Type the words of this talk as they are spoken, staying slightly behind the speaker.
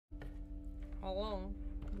Hello.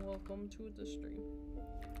 Welcome to the stream.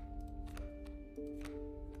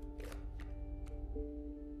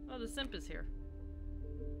 Oh, the simp is here.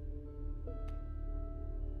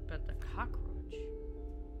 But the cockroach.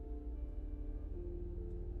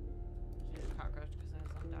 She's a cockroach because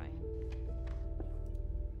I'm dying.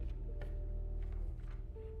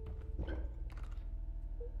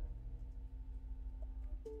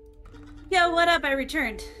 Yo, what up? I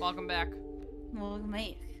returned. Welcome back. Welcome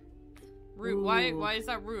back. Rude. Ooh. Why is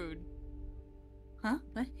that rude? Huh?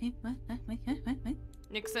 What? Hey, what? What?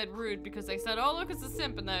 Nick said rude because I said, oh, look, it's a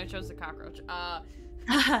simp, and then I chose the cockroach.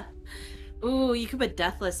 Ooh, you could put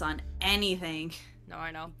deathless on anything. No, I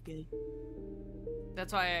know. Good.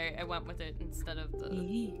 That's why I went with it instead of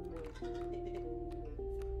the...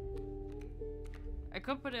 I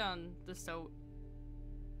could put it on the stoat.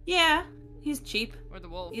 Yeah, he's cheap. Or the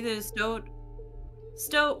wolf. Either stoat,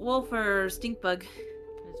 wolf, or stink bug.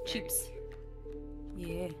 It's very Cheaps.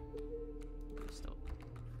 Yeah. Stoat.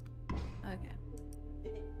 Okay.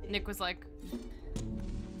 Nick was like,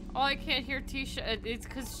 oh, I can't hear Tisha. It's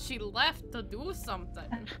because she left to do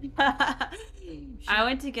something. I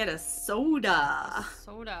went to get a soda.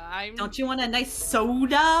 Soda. Don't you want a nice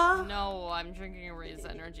soda? No, I'm drinking a Raise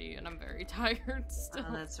Energy and I'm very tired still.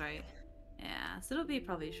 Oh, that's right. Yeah, so it'll be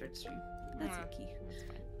probably a short stream. That's okay. That's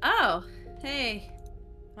fine. Oh, hey.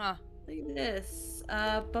 Huh. Look at this.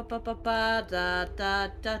 Oh,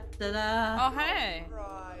 hey.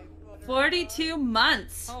 42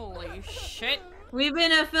 months. Holy shit. We've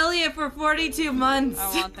been affiliate for 42 months.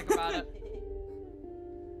 I won't think about it.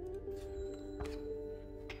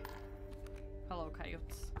 Hello,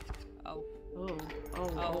 coyotes. Oh. Oh,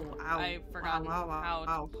 ow. I forgot how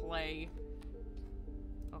ow. to play.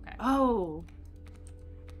 Okay. Oh.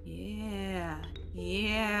 Yeah.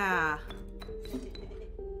 Yeah.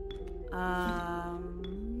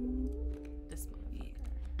 This motherfucker.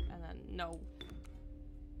 And then, no.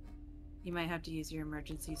 You might have to use your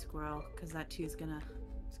emergency squirrel, because that too is gonna...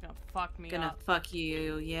 It's gonna fuck me up. fuck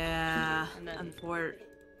you, yeah. And then...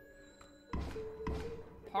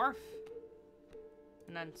 Parf.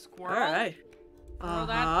 And then squirrel. Alright. Throw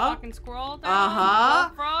that fucking squirrel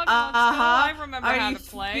down. Frog, let's go. I remember how to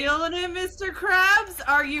play. Are you feeling it, Mr. Krabs?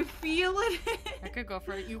 Are you feeling it? I could go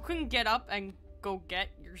for it. You can get up and go get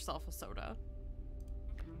yourself a soda.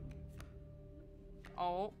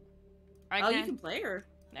 Oh. You can play her.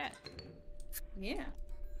 Yeah. Yeah.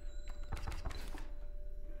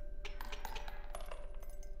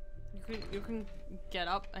 You can get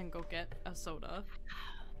up and go get a soda.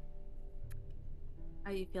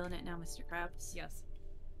 Are you feeling it now, Mr. Krabs? Yes.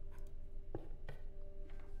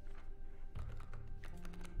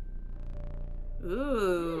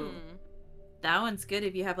 Ooh. That one's good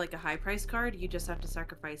if you have like a high price card, you just have to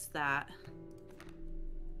sacrifice that.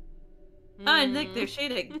 Oh, and look, they're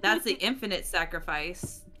shading. That's the infinite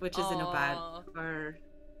sacrifice, which isn't a bad card.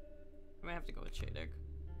 I might have to go with Shadig.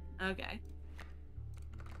 Okay.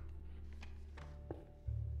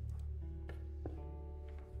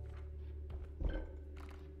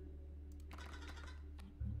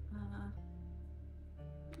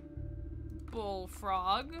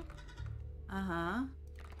 Bullfrog. Uh-huh.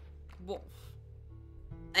 Wolf.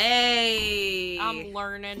 Hey! I'm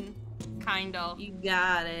learning. Kinda. You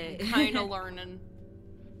got it. Kinda learning.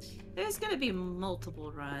 There's gonna be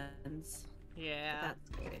multiple runs. Yeah. That's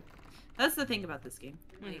good. That's the thing about this game.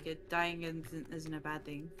 Like, dying isn't a bad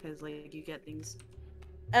thing, because, like, you get things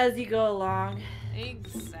as you go along.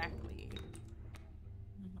 Exactly.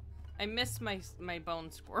 I miss my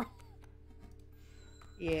bone squirrel.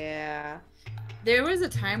 Yeah. There was a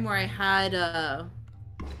time where I had,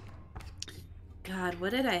 God,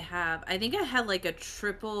 what did I have? I think I had, like, a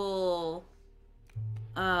triple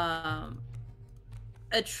blood...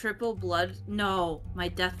 No, my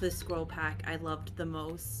Deathless Scroll pack I loved the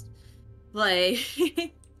most. Like...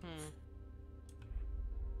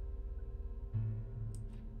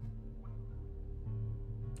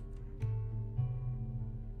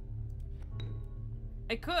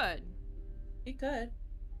 I could. You could.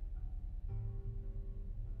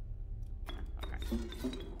 Okay.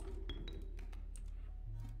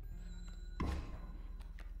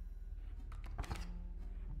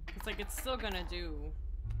 It's like it's still gonna do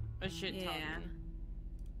a shit ton. Yeah.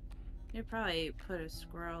 You'd probably put a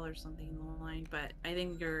squirrel or something in the line, but I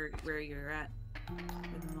think you're where you're at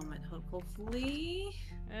for the moment, hopefully.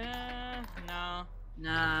 No.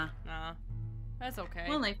 Nah. That's okay.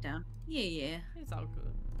 One life down. Yeah. It's all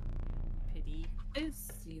good. Pity.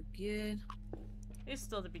 It's so good. It's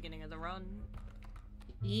still the beginning of the run.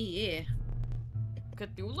 Yeah.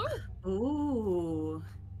 Cthulhu? Ooh.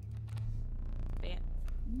 Man.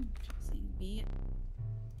 Interesting. me.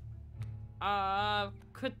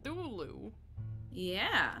 Cthulhu.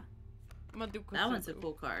 Yeah. I'm gonna do Cthulhu. That one's a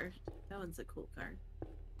cool card. That one's a cool card.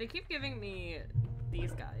 They keep giving me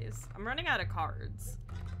these guys. I'm running out of cards.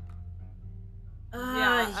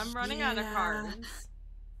 Yeah, I'm running out of cards.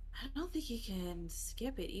 I don't think you can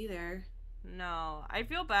skip it either. No, I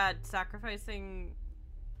feel bad sacrificing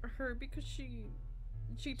her because she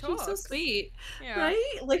talks. She's so sweet, yeah.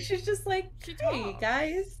 right? Like she's just like, she hey talks.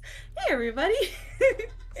 guys, hey everybody.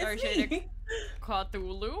 Sorry, Shade.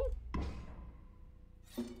 Cthulhu.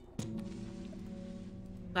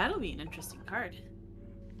 That'll be an interesting card.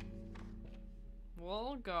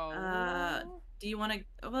 We'll go. Do you want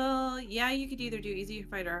to? Well, yeah, you could either do easy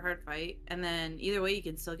fight or hard fight, and then either way, you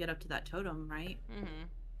can still get up to that totem, right? Mm-hmm.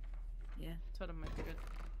 Yeah. Totem might be good.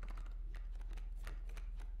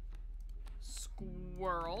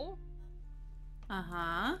 Squirrel.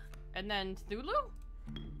 Uh-huh. And then Cthulhu?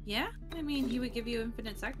 Yeah, I mean, he would give you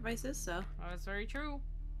infinite sacrifices, so. That's very true.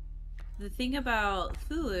 The thing about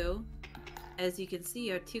Cthulhu, as you can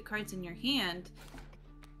see, are 2 cards in your hand,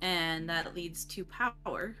 and that leads to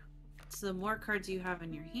power. So the more cards you have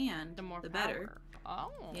in your hand, the better.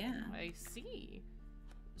 Oh, yeah. I see.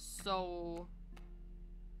 So...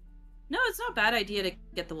 No, it's not a bad idea to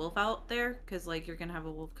get the wolf out there, because, like, you're gonna have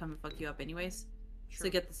a wolf come and fuck you up anyways. True. So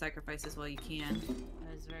get the sacrifices while you can.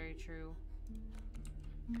 That is very true.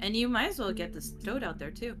 And you might as well get the stoat out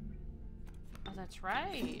there, too. Oh, that's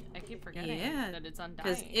right. I keep forgetting that it's undying.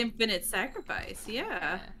 Because infinite sacrifice,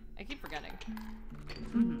 yeah. I keep forgetting.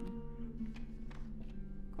 Mm-hmm.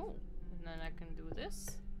 Cool. And then I can do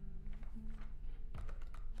this.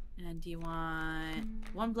 And do you want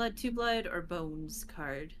 1 blood, 2 blood, or bones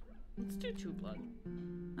card? Let's do 2 blood.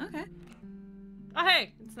 Okay. Oh,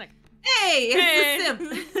 hey! It's Nick. Hey! It's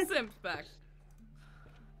the simp! Simp's back.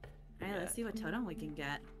 Alright, let's see what totem we can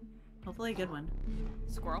get. Hopefully a good one.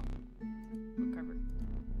 Squirrel. Cover.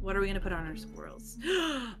 What are we gonna put on our squirrels?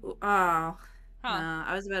 Oh. Huh.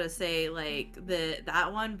 I was about to say, like,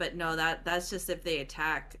 that one, but no, that's just if they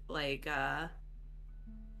attack, like,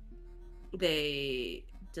 they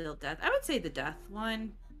deal death. I would say the death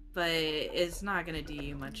one, but it's not gonna do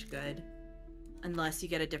you much good. Unless you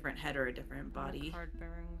get a different head or a different body. Card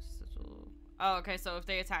bearings. Oh, okay, so if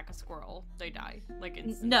they attack a squirrel, they die. Like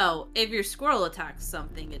instantly. No, if your squirrel attacks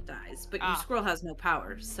something, it dies. But your squirrel has no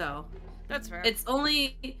power, so... That's fair. It'll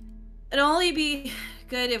only be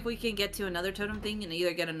good if we can get to another totem thing and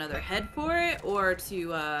either get another head for it, or to,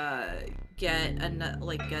 get an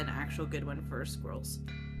actual good one for squirrels.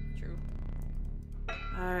 True.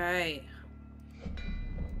 Alright.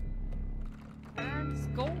 Let's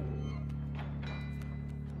go.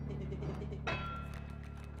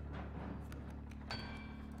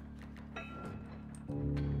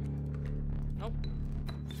 Nope.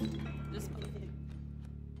 This one.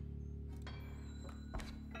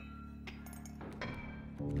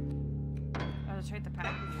 Oh, let's try the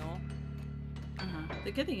pack mule.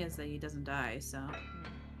 The good thing is that he doesn't die, so...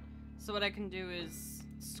 So what I can do is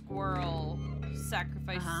squirrel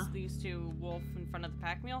sacrifice these 2 wolf in front of the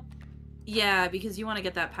pack mule? Yeah, because you want to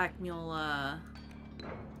get that pack mule,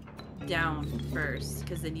 down first,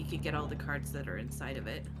 because then you can get all the cards that are inside of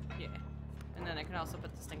it. Yeah. And then I can also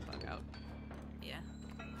put the stink bug out. Yeah.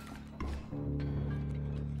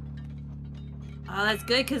 Oh, that's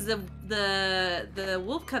good, because the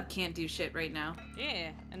wolf cub can't do shit right now.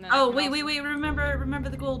 Yeah. And then oh, wait, remember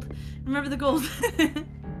the gold. Remember the gold.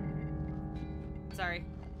 Sorry.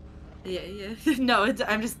 Yeah. No,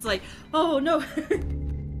 I'm just like, oh, no.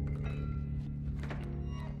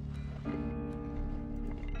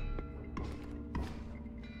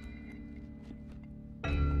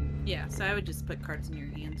 Yeah, so I would just put cards in your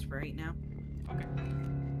hands for right now. Okay.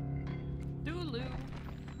 Dooloo.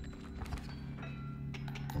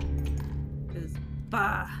 Cause,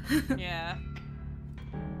 bah. Yeah.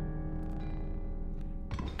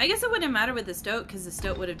 I guess it wouldn't matter with the stoat, because the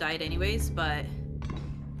stoat would have died anyways, but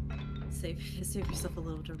save yourself a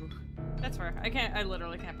little trouble. That's fair. I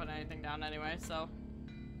literally can't put anything down anyway, so.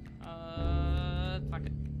 Fuck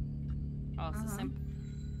it. Oh, it's the simp.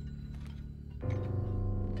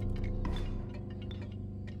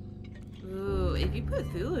 Ooh, if you put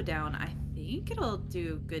Cthulhu down, I think it'll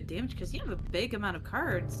do good damage, because you have a big amount of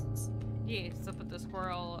cards. Yeah, so put the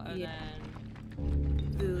squirrel, and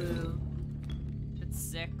then... Cthulhu. It's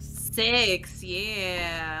 6. 6,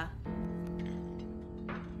 yeah.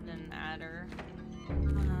 And then adder.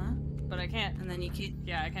 But I can't. And then you can't...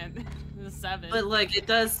 Yeah, I can't. It's 7. But look, it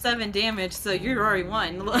does 7 damage, so you're already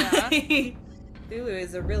won. Yeah. Cthulhu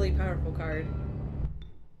is a really powerful card.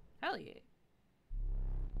 Hell yeah.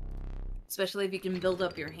 Especially if you can build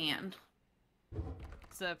up your hand.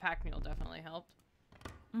 the pack mule definitely helped.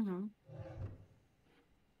 Mm-hmm.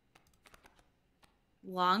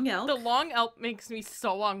 Long elk. The long elk makes me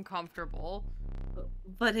so uncomfortable.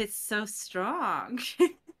 But it's so strong.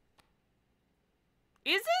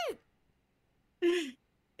 Is it?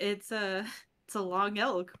 It's a long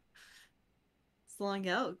elk. It's a long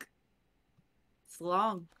elk. It's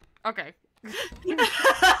long. Okay.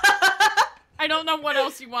 I don't know what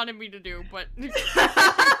else you wanted me to do, but the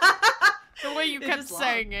way you kept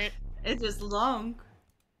saying it. It's just long.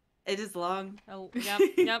 It is long. Oh,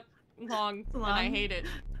 yep. Long. And I hate it.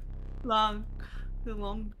 Long. So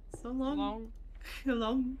long. So long. Long.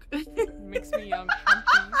 Long. Makes me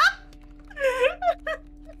uncomfy.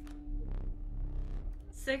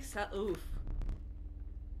 6. Oof.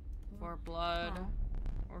 4 blood.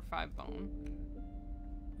 Or 5 bone.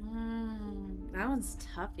 That one's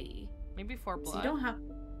toughy. Maybe 4 blood. So you don't have...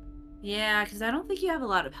 Yeah, because I don't think you have a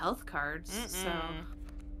lot of health cards, so...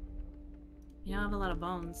 You don't have a lot of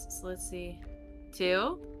bones, so let's see.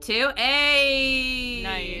 2? 2? Hey!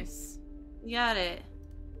 Nice. You got it.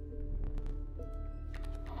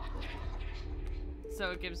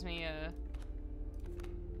 So it gives me a...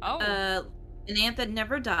 Oh. An ant that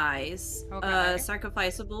never dies, Okay. a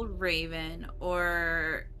sacrificable raven,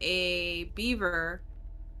 or a beaver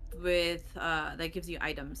with that gives you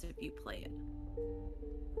items if you play it.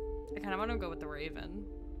 I kind of want to go with the raven.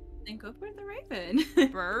 Then go for the raven.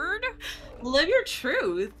 Bird? Live your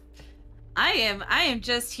truth. I am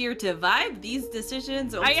just here to vibe. These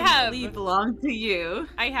decisions ultimately belong to you.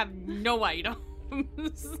 I have no items.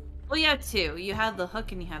 Well, you have 2. You have the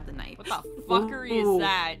hook and you have the knife. What the fuckery is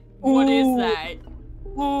that? What is that?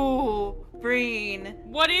 Ooh, Breen.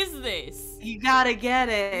 What is this? You gotta get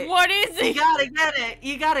it. What is it? You gotta get it.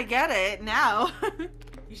 You gotta get it now.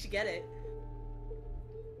 You should get it.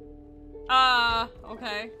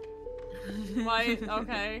 Okay. Why?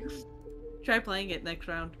 Okay. Try playing it next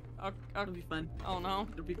round. Okay. It'll be fun. Oh no.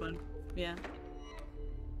 It'll be fun. Yeah.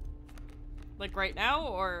 Like right now,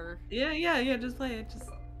 or? Yeah, just play it.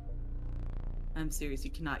 I'm serious,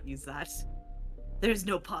 you cannot use that. There's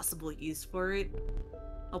no possible use for it.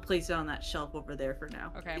 I'll place it on that shelf over there for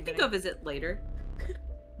now. Okay, you can go visit later.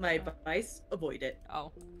 My advice, avoid it.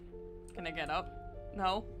 Oh. Can I get up?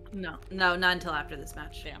 No? No, not until after this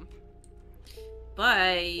match. Damn.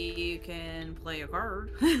 But you can play a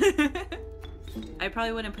card. I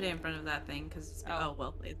probably wouldn't put it in front of that thing, because, oh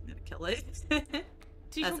well, it's gonna kill it.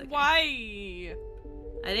 Tisha, okay. why?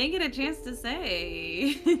 I didn't get a chance to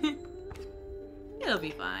say. It'll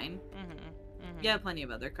be fine. You have plenty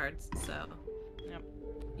of other cards, so yep.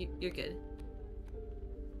 You're good.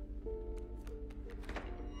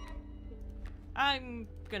 I'm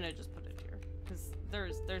gonna just put it here because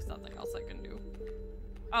there's nothing else I can do.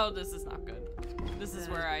 Oh, this is not good. This is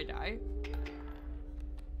where I die.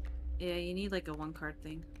 Yeah, you need like a 1-card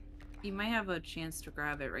thing. You might have a chance to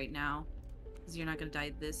grab it right now, because you're not gonna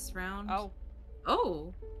die this round.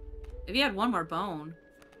 Oh, if you had 1 more bone.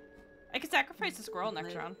 I could sacrifice a squirrel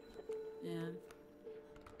next round. Yeah.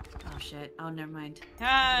 Oh shit. Oh, never mind.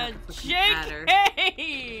 JK!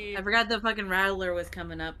 I forgot the fucking rattler was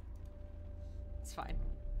coming up. It's fine.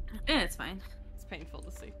 Yeah, it's fine. It's painful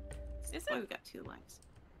to see. Is it? it? We got 2 lines.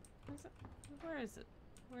 Where is it?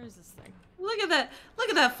 Where is this thing? Look at that! Look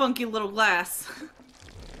at that funky little glass.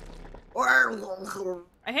 I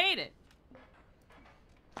hate it.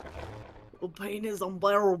 The pain is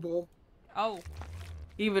unbearable. Oh.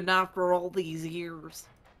 Even after all these years.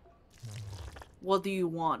 What do you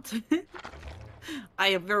want? I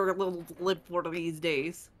have very little to live for these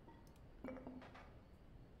days.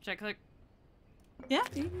 Should I click? Yeah,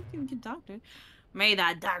 you can talk to it. May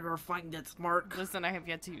that dagger find its mark. Listen, I have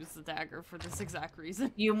yet to use the dagger for this exact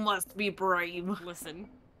reason. You must be brave. Listen.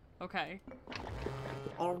 Okay.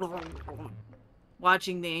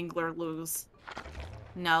 Watching the angler lose.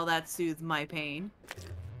 Now that soothes my pain.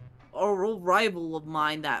 A old rival of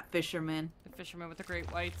mine, that fisherman. The fisherman with the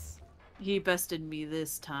great whites. He bested me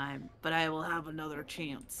this time, but I will have another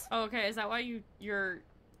chance. Oh, okay, is that why you're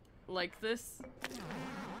like this?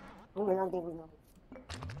 What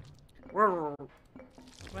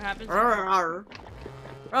happens?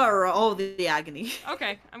 Oh, the agony.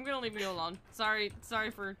 Okay, I'm gonna leave you alone. Sorry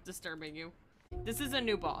for disturbing you. This is a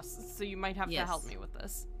new boss, so you might have to help me with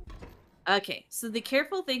this. Okay, so the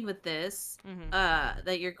careful thing with this,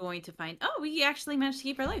 that you're going to find... Oh, we actually managed to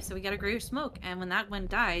keep our life, so we got a greater smoke, and when that one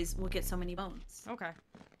dies, we'll get so many bones. Okay.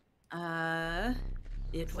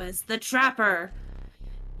 It was the trapper!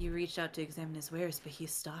 You reached out to examine his wares, but he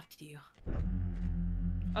stopped you.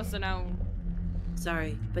 Oh, so now...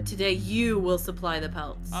 Sorry, but today you will supply the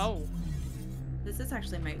pelts. Oh. This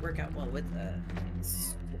actually might work out well with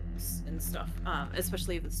and stuff,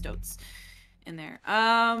 especially with stoats in there.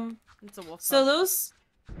 It's a wolf. So those,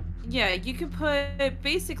 yeah, you can put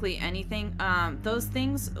basically anything. Those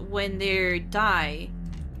things when they die,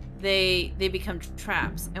 they become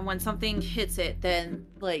traps, and when something hits it, then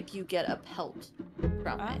like you get a pelt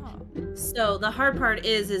from it. So the hard part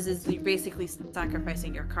is you're basically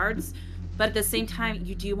sacrificing your cards, but at the same time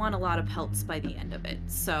you do want a lot of pelts by the end of it,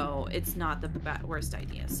 so it's not the worst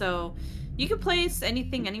idea. So you can place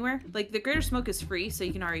anything anywhere. Like the greater smoke is free, so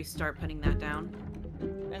you can already start putting that down.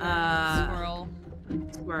 And then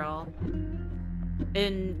squirrel,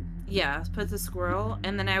 and yeah, put the squirrel,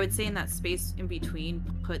 and then I would say in that space in between,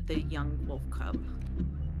 put the young wolf cub.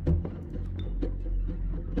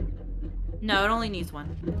 No, it only needs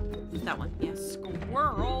one. That one, yes.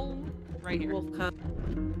 Squirrel! Right here. Wolf cub.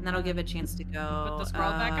 And that'll give it a chance to go. Put the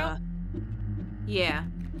squirrel back out? Yeah.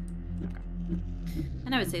 Okay.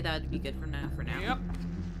 And I would say that would be good for now. Yep.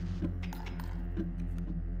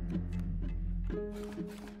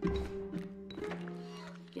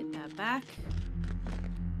 Get that back.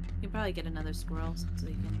 You can probably get another squirrel so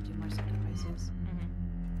you can do more sacrifices.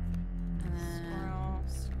 Mm-hmm. And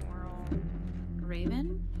Squirrel.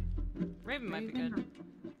 Raven? Raven might be good.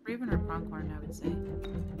 Raven or pronghorn, I would say.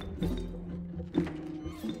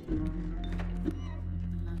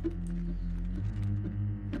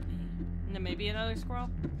 And then maybe another squirrel?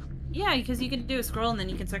 Yeah, because you can do a squirrel and then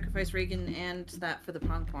you can sacrifice Reagan and that for the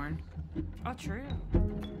pronghorn. Oh, true.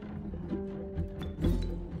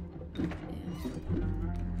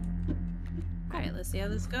 Alright, let's see how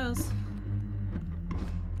this goes.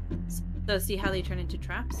 So see how they turn into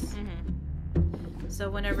traps? Mm-hmm. So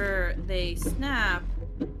whenever they snap,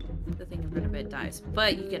 the thing in front of it dies.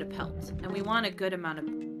 But you get a pelt. And we want a good amount of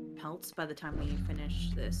pelts by the time we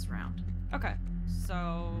finish this round. Okay. So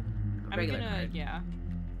I'm gonna card. yeah.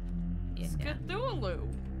 It's Cthulhu.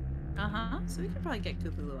 Uh-huh. So we could probably get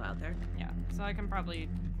Cthulhu out there. Yeah. So I can probably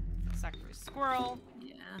sacrifice squirrel.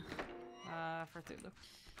 Yeah. For Cthulhu.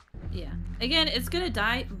 Yeah. Again, it's gonna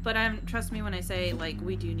die, but trust me when I say, like,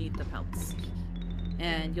 we do need the pelts.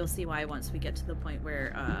 And you'll see why once we get to the point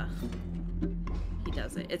where, he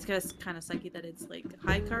does it. It's just kind of sucky that it's, like,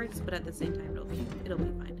 high cards, but at the same time, it'll be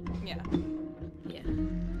fine. Yeah. Yeah.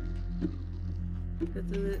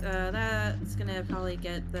 That's gonna probably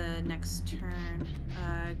get the next turn.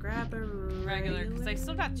 Grab a regular, because I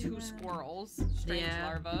still got 2 squirrels. Strange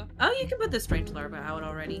larva. Oh, you can put the strange larva out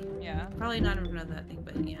already. Yeah. Probably not in front of that thing,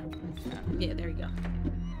 but yeah. Yeah, there you go.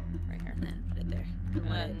 Right here. And then put it there.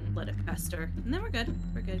 And let it fester. And then we're good.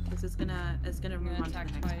 We're good, because it's gonna move on to the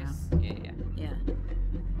next round. Yeah.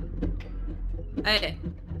 Okay.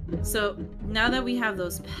 So now that we have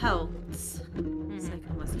those pelts,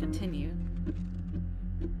 cycle must continue.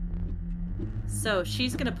 So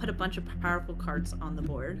she's gonna put a bunch of powerful cards on the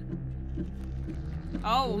board.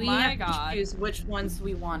 Oh my god. We have to choose which ones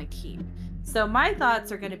we want to keep. So my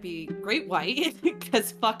thoughts are gonna be Great White,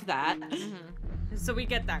 because fuck that. So we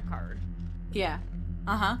get that card. Yeah.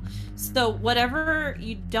 Uh-huh. So whatever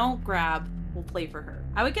you don't grab, we'll play for her.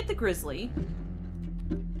 I would get the Grizzly.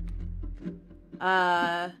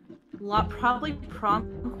 Probably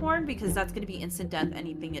Pronghorn, because that's gonna be instant death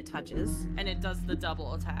anything it touches. And it does the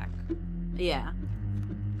double attack. Yeah.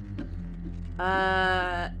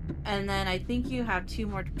 And then I think you have 2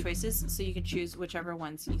 more choices, so you can choose whichever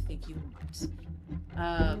ones you think you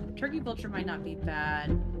want. Turkey Vulture might not be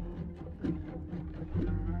bad.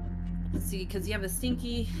 Let's see, because you have a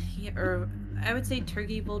Stinky, or I would say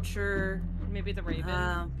Turkey Vulture. Maybe the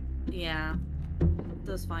Raven. Yeah.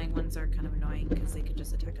 Those flying ones are kind of annoying, because they could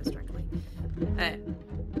just attack us directly. Okay.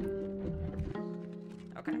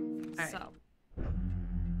 All right. So.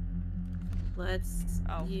 Let's...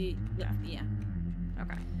 Oh. Yeah.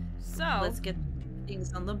 Okay. So... Let's get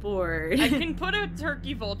things on the board. I can put a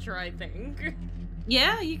Turkey Vulture, I think.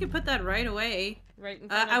 Yeah, you can put that right away. Right in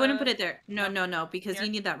front of I wouldn't put it there. No, because here?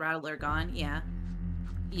 you need that Rattler gone. Yeah.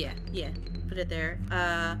 Put it there.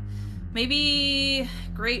 Maybe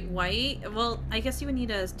Great White. Well, I guess you would need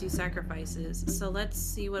to do sacrifices. So let's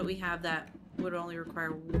see what we have that would only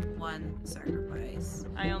require 1 sacrifice.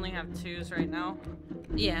 I only have 2s right now.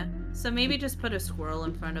 Yeah. So maybe just put a squirrel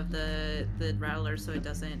in front of the Rattler so it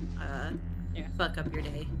doesn't fuck up your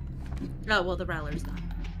day. Oh, well, the Rattler's not.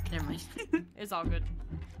 Never mind. It's all good.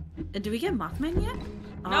 Do we get Mothman yet?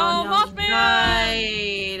 No, Mothman!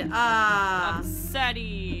 Right.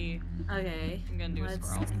 Upsetty. Okay. I'm gonna do a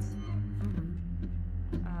squirrel.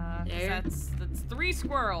 That's 3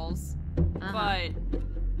 squirrels, but I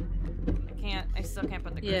I still can't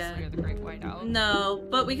put the grizzly or the great white out. No,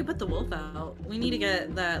 but we can put the wolf out. We need to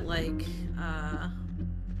get that, like,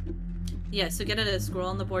 yeah, so get a scroll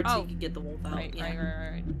on the board so you can get the wolf out.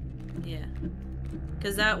 Right. Yeah.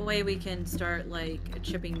 Because that way we can start, like,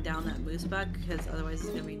 chipping down that moose buck, because otherwise it's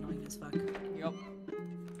gonna be annoying as fuck. Yep.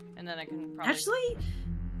 And then I can probably... Actually,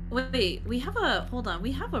 wait, we have a... Hold on,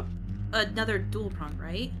 we have another dual prong,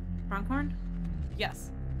 right? Pronghorn? Yes.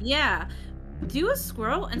 Yeah. Do a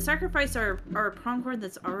squirrel and sacrifice our pronghorn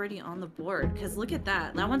that's already on the board, because look at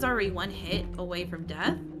that. That one's already one hit away from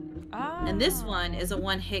death. Oh. And this one is a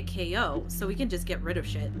one-hit KO, so we can just get rid of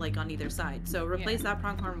shit, like, on either side. So replace that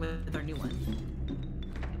pronghorn with our new one.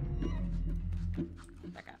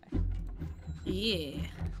 That guy. Yeah.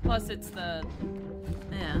 Plus it's the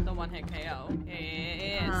one-hit KO.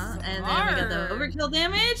 Yes. And then we got the overkill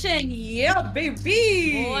damage, and yeah,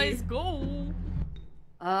 baby! Let's go!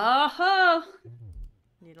 Oh-ho!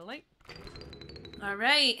 Need a light.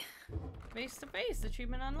 Alright. Face-to-face,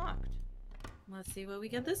 achievement unlocked. Let's see what we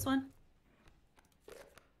get this one.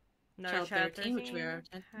 Another Child 13, which we are.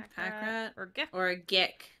 Pack rat. Or Geck. Or a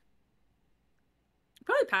Geck.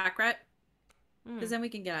 Probably pack rat. Because then we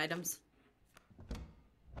can get items.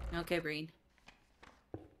 Okay, Breen.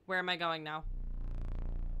 Where am I going now?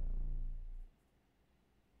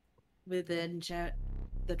 Within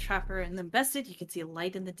the trapper and the bested, you can see a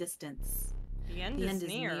light in the distance. The end is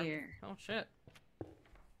near. Oh shit.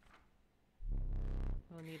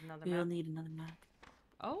 We'll need another map. We'll need another map.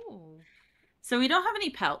 Oh. So we don't have any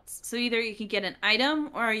pelts. So either you can get an item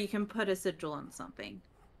or you can put a sigil on something.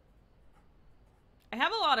 I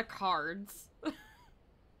have a lot of cards.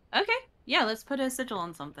 Okay. Yeah, let's put a sigil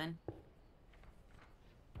on something.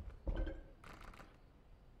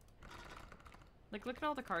 Like, look at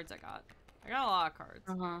all the cards I got. I got a lot of cards.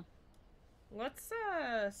 Uh-huh. What's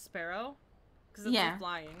Sparrow? Because it's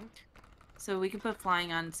flying. So we can put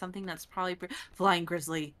flying on something that's probably... Flying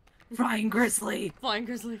Grizzly. Flying Grizzly. Flying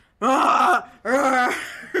Grizzly. Ah!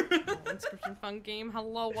 Inscryption fun game.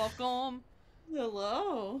 Hello, welcome.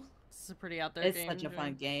 Hello. This is a pretty out there game. It's such a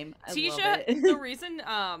fun game. I Tisha, love it. the reason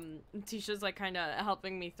Tisha's like kind of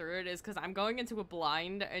helping me through it is because I'm going into a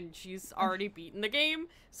blind and she's already beaten the game,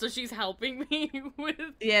 so she's helping me with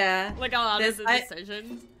like a lot of the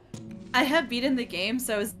decisions. I have beaten the game,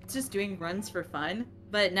 so I was just doing runs for fun,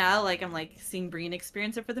 but now like I'm like seeing Breen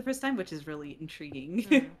experience it for the first time, which is really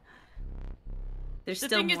intriguing. There's the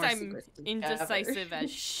still thing more is I'm indecisive as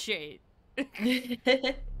shit.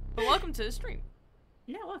 But welcome to the stream.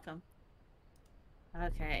 Yeah, welcome.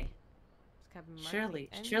 Okay.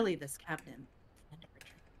 Surely this cabin.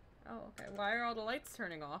 Oh, okay. Why are all the lights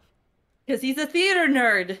turning off? Because he's a theater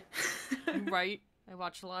nerd. Right. I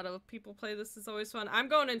watch a lot of people play this. It's always fun. I'm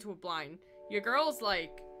going into a blind. Your girl's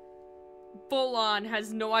like full on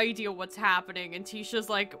has no idea what's happening, and Tisha's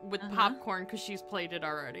like with popcorn because she's played it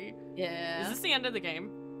already. Yeah. Is this the end of the game?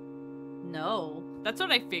 No. That's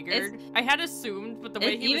what I figured. I had assumed, but the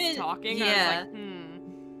way he was talking, I was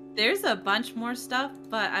like, There's a bunch more stuff,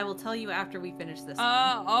 but I will tell you after we finish this one.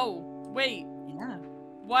 Oh, wait. Yeah.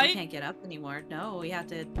 What? We can't get up anymore. No, we have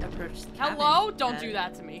to approach the cabin. Hello? Don't do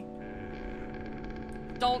that to me.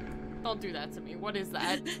 Don't do that to me. What is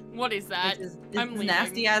that? What is that? I'm leaving.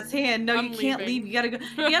 Nasty ass hand. No, you can't leave. You gotta go.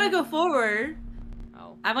 You gotta go forward.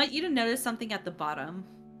 Oh. I want you to notice something at the bottom.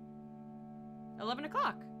 11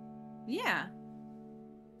 o'clock. Yeah.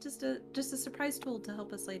 Just a surprise tool to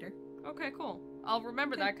help us later. Okay, cool. I'll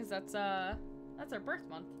remember that because that's our birth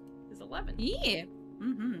month. Is 11. Yeah.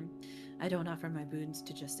 I don't offer my boons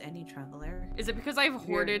to just any traveler. Is it because I've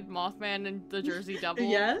hoarded Mothman and the Jersey Devil?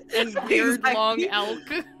 Yeah. And weird long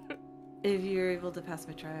elk? If you're able to pass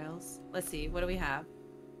my trials. Let's see, what do we have?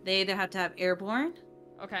 They either have to have airborne.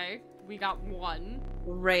 Okay, we got one.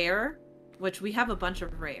 Rare, which we have a bunch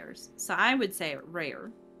of rares. So I would say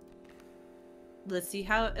rare. Let's see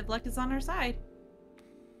if luck is on our side.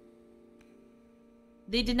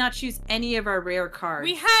 They did not choose any of our rare cards.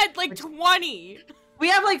 We had like 20! We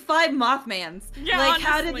have like 5 Mothmans. Yeah, like, honestly.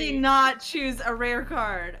 How did they not choose a rare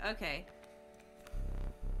card? Okay.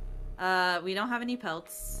 We don't have any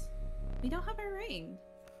pelts. We don't have a ring.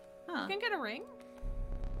 Huh. You can get a ring?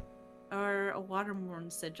 Or a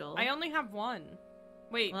waterborne sigil. I only have one.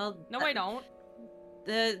 Wait, well, no I don't.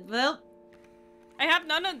 Well... I have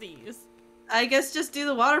none of these. I guess just do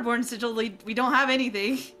the waterborne sigil. We don't have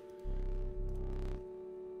anything.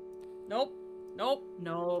 Nope. Nope.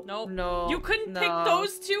 No. Nope. No. You couldn't pick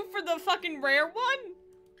those two for the fucking rare one?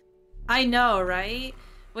 I know, right?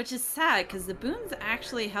 Which is sad, because the boons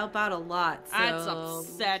actually help out a lot, so... That's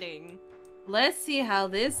upsetting. Let's see how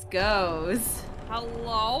this goes.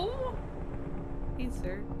 Hello? Hey,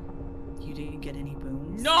 sir. you didn't get any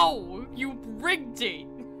boons? No! You rigged it!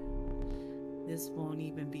 This won't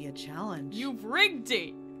even be a challenge. You've rigged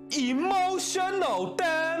it! Emotional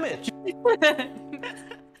damage!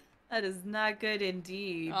 That is not good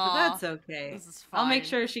indeed, Aw, but that's okay. This is fine. I'll make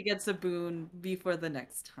sure she gets a boon before the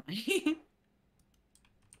next time.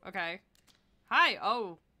 Okay. Hi,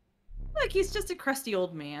 oh. Look, he's just a crusty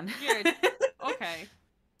old man. Weird. Okay.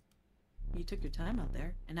 You took your time out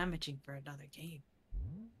there, and I'm itching for another game.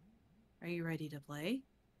 Are you ready to play?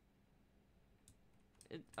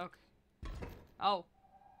 Okay. Oh.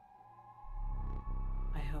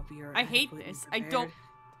 I hope you're I hate adequately this. I prepared. don't...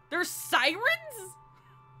 There's sirens?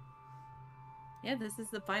 Yeah, this is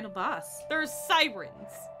the final boss. There's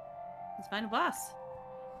sirens. It's final boss.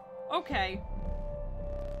 Okay.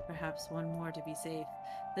 Perhaps one more to be safe.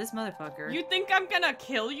 This motherfucker. You think I'm gonna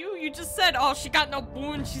kill you? You just said, oh, she got no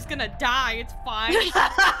boon, she's gonna die, it's fine.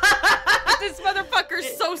 This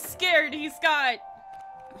motherfucker's so scared, he's got...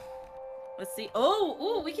 Let's see.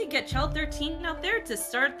 Oh, we can get Child 13 out there to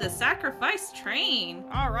start the sacrifice train.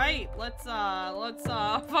 Alright, let's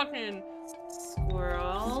fucking...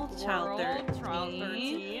 Squirrel, Child 13. Child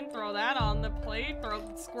 13, throw that on the plate, throw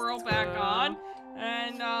the squirrel back on,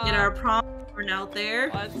 and, get our prom out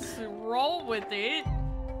there. let's roll with it.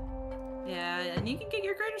 Yeah, and you can get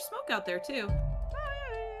your greater smoke out there, too.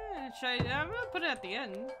 I'm gonna put it at the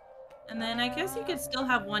end. And then I guess you could still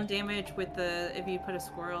have 1 damage with the, if you put a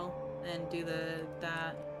squirrel and do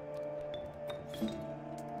that.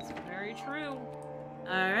 It's very true.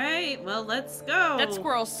 Alright, well, let's go. That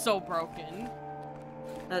squirrel's so broken.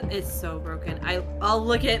 It's so broken. I'll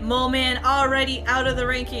look at Mole Man already out of the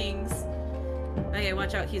rankings. Okay,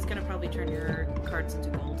 watch out. He's gonna probably turn your cards into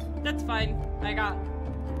gold. That's fine. I'm gonna...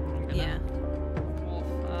 Yeah. Wolf,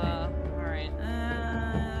 alright.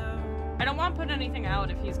 I don't want to put anything out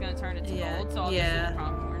if he's gonna turn it to gold, so I'll just do the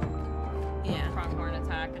pronghorn. Yeah. Pronghorn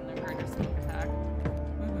attack and the greater smoke attack.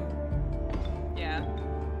 Mm-hmm. Yeah.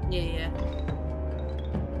 Yeah.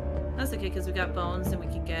 That's okay, because we got bones and we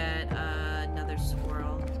can get another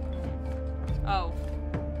squirrel. Oh.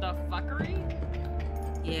 The fuckery?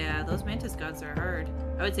 Yeah, those mantis gods are hard.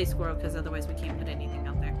 I would say squirrel, because otherwise we can't put anything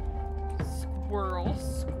out there. Squirrel.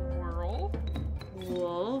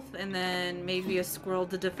 Wolf, and then maybe a squirrel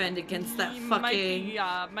to defend against that fucking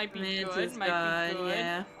might be mantis good. Might god, be good.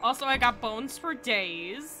 yeah. Also, I got bones for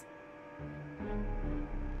days.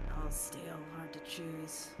 Oh, still hard to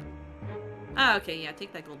choose. Oh, okay, yeah,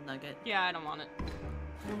 take that gold nugget. Yeah, I don't want it.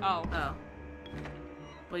 Oh. Oh.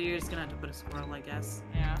 Well, you're just gonna have to put a squirrel, I guess.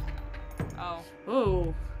 Yeah. Oh.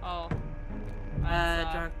 Oh. Oh.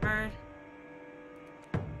 Draw a card.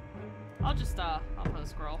 I'll put a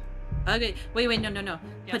squirrel. Okay, wait, no. Yes.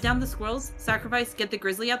 Put down the squirrels, sacrifice, get the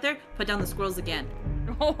grizzly out there, put down the squirrels again.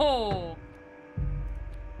 Oh!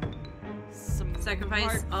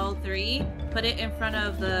 Sacrifice all 3, put it in front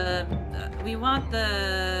of the, we want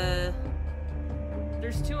the...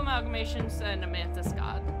 There's 2 amalgamations and a mantis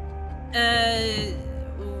god. Okay,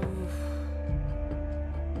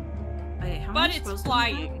 how But many it's squirrels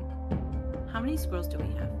flying. How many squirrels do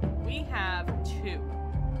we have? We have 2.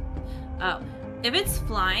 Oh, if it's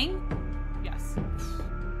flying... Yes.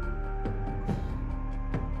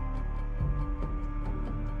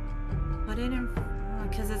 Put it in...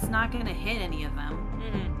 Because it's not going to hit any of them.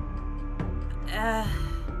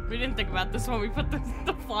 We didn't think about this when we put the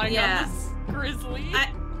flying on this grizzly.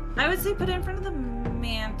 I would say put it in front of the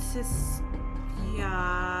mantis...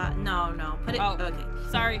 Yeah... No. Put it... Oh, okay.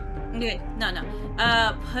 Sorry. Okay, no.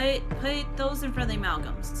 Put those in front of the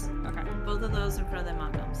amalgams. Okay. Both of those in front of the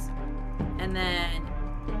amalgams. And then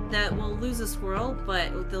that will lose a squirrel, but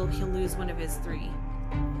he'll lose one of his 3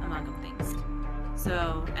 amalgam things.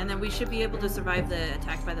 So, and then we should be able to survive the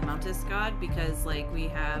attack by the mantis god because, like, we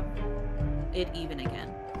have it even again.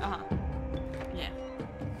 Uh-huh. Yeah.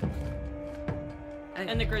 Okay.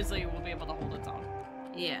 And the grizzly will be able to hold its own.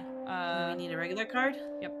 Yeah. Do we need a regular card?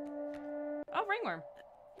 Yep. Oh, ringworm.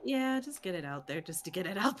 Yeah, just get it out there, just to get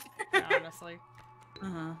it out there. Honestly.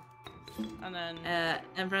 Uh-huh. And then...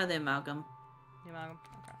 in front of the amalgam. The amalgam?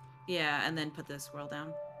 Okay. Yeah, and then put the squirrel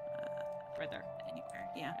down. Right there. Anywhere,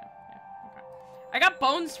 yeah. Okay. I got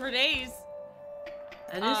bones for days!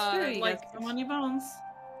 That is true, you got some on your bones.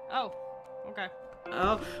 Oh, okay.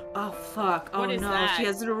 Oh fuck. Oh What is no, that? she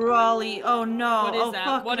has a Raleigh. Oh no. What is oh that?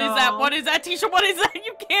 fuck What no. is that? What is that, Tisha? What is that?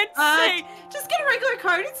 You can't say! Just get a regular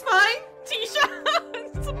card, it's fine. Tisha!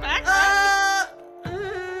 It's a background!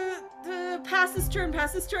 Pass this turn. Can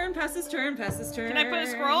I put a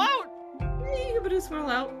squirrel out? Yeah, you can put a squirrel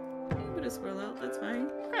out. That's fine.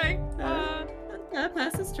 Okay.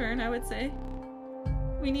 Pass this turn, I would say.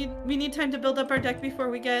 We need time to build up our deck before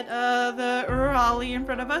we get the Raleigh in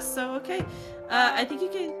front of us. So okay, I think you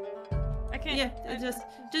can. I can't.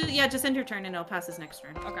 Yeah, just end your turn and it'll pass his next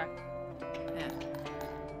turn. Okay. Yeah.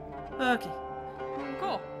 Okay.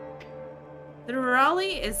 Cool. The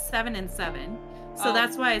Raleigh is 7 and 7, so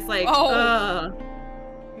that's why it's like.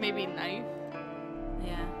 Maybe knife.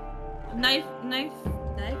 Yeah. Knife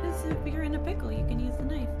is if you're in a pickle, you can use the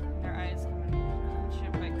knife. Their eyes.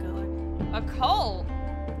 Shit by color. A cult.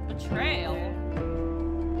 Betrayal.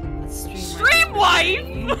 Stream wife.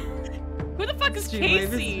 Who the fuck is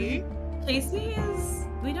Casey? Casey is.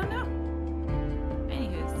 We don't know.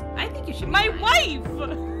 Anywho's, I think you should. My wife.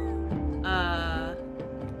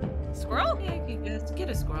 Squirrel? Yeah, you can get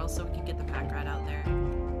a squirrel so we can get the pack rat out there.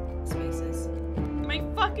 Spaces. My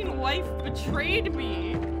fucking wife betrayed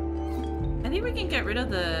me. I think we can get rid of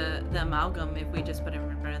the amalgam if we just put him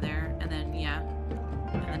in front of there, and then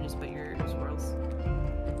and then just put your squirrels.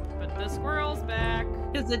 But the squirrel's back.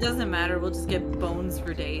 Because it doesn't matter, we'll just get bones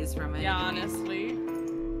for days from it. Yeah, honestly.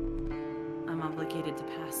 I'm obligated to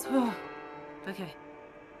pass. Okay.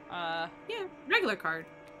 Yeah, regular card.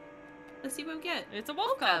 Let's see what we get. It's a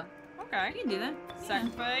wolf cub. Okay. You can do that.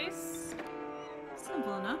 Sacrifice.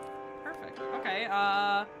 Simple enough. Perfect. Okay,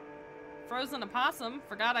 frozen opossum.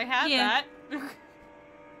 Forgot I had that.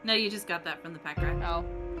 No, you just got that from the pack rat. Oh.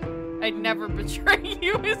 I'd never betray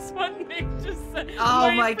you is what Nick just said. Oh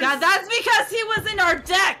my god, that's because he was in our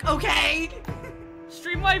deck, okay?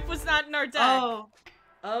 Stream wife was not in our deck.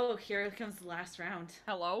 Oh, here comes the last round.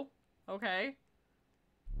 Hello? Okay.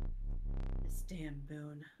 This damn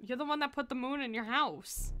moon. You're the one that put the moon in your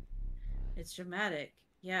house. It's dramatic.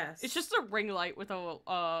 Yes. It's just a ring light with a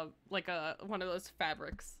one of those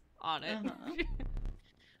fabrics on it.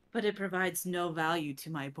 But it provides no value to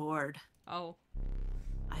my board. Oh.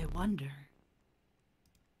 I wonder.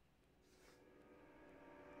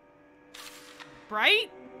 Right?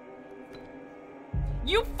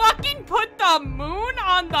 You fucking put the moon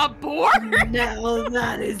on the board? No,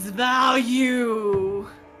 that is value.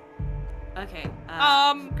 Okay.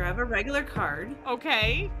 Grab a regular card.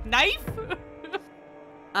 Okay. Knife?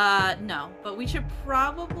 No, but we should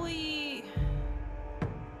probably.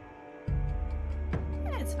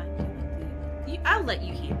 It's fine. I'll let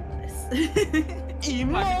you handle this.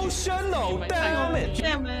 Emotional damage.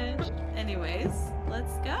 Anyways,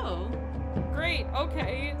 let's go. Great.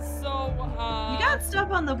 Okay. So, you got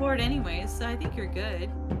stuff on the board anyways, so I think you're good.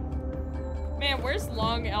 Man, where's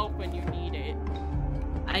Long Elk when you need it?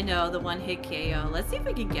 I know, the one-hit KO. Let's see if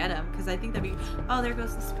we can get him, because I think that'd be. Oh, there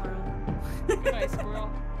goes the squirrel. Goodbye, squirrel.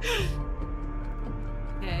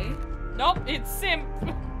 Okay. Nope, it's Simp.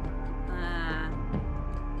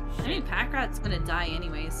 I mean, pack rat's gonna die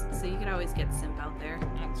anyways, so you could always get Simp out there.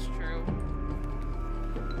 That's true.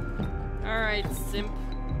 Alright, Simp.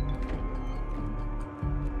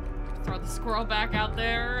 Throw the squirrel back out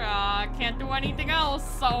there. Can't do anything else,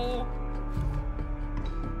 so...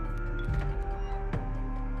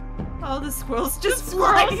 Oh, the squirrel's just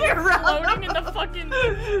flying around. Floating in the fucking...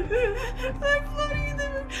 They're floating in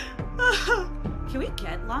the... Can we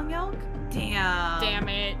get Long Elk? Damn. Damn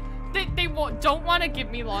it. They don't want to give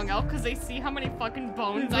me Long Elk because they see how many fucking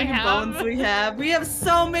bones I have. Bones we have. We have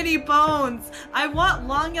so many bones. I want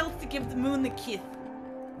Long Elk to give the moon the kiss.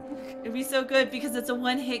 It'd be so good because it's a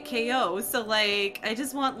one-hit KO. So like, I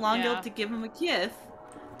just want Long Elk to give him a kiss.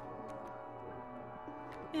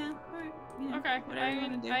 Yeah. Alright. Yeah, okay. Whatever you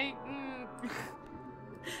want to do.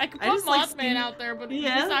 I could put Mothman out there, but he's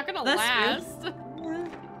not gonna last. Yeah.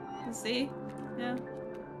 We'll see. Yeah.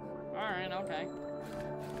 Alright. Okay.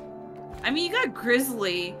 I mean, you got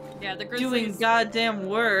Grizzly. Yeah, the Grizzly's doing goddamn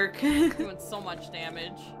work. doing so much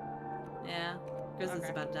damage. Yeah. Grizzly's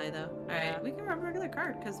about to die, though. Alright, we can run a regular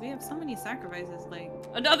card, because we have so many sacrifices, like...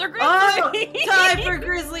 Another Grizzly! Oh! Time for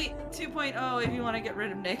Grizzly 2.0 if you want to get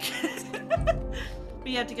rid of Nick. But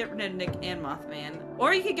you have to get rid of Nick and Mothman.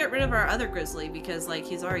 Or you could get rid of our other Grizzly, because, like,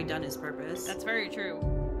 he's already done his purpose. That's very true.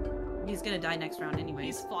 He's gonna die next round anyway.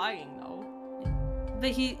 He's flying, though.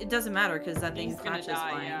 But it doesn't matter, because that thing flashes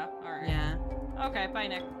flying. Yeah, alright. Yeah. Okay, bye,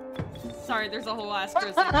 Nick. Sorry, there's a whole ass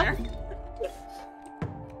Grizzly there.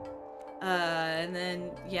 And then,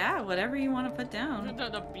 yeah, whatever you want to put down.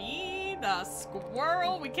 The bee, the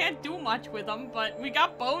squirrel, we can't do much with them, but we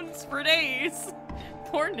got bones for days.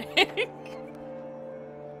 Poor Nick.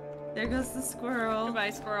 There goes the squirrel. Goodbye,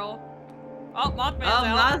 squirrel. Oh, Mothman's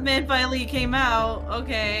out. Mothman finally came out.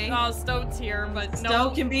 Okay. Oh, Stoat's here, but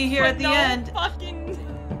Stoat can be here at the end. Fucking...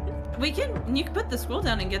 You can put the squirrel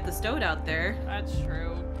down and get the Stoat out there. That's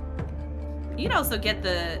true. You can also get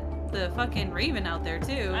the fucking Raven out there,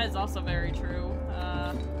 too. That is also very true.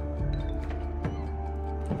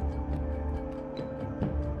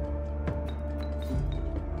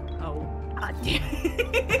 God damn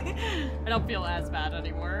it. I don't feel as bad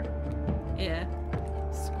anymore. Yeah.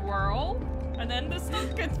 Squirrel. And then the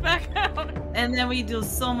stuff gets back out. And then we do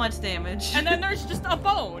so much damage. And then there's just a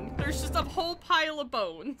bone. There's just a whole pile of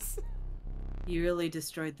bones. You really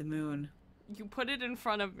destroyed the moon. You put it in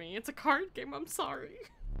front of me. It's a card game, I'm sorry.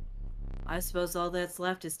 I suppose all that's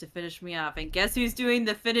left is to finish me off. And guess who's doing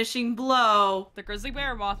the finishing blow? The grizzly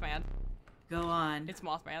bear or Mothman? Go on. It's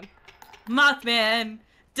Mothman. Mothman!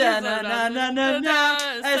 Da-na-na-na-na-na!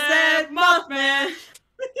 I said Mothman!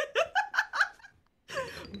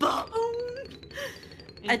 Boom!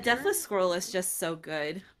 A deathless squirrel is just so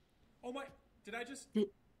good. Oh my, did I just...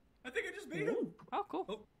 I think I just beat him. Oh, cool.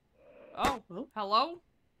 Oh. Oh, hello?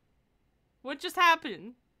 What just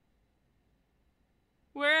happened?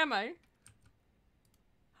 Where am I?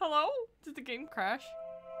 Hello? Did the game crash?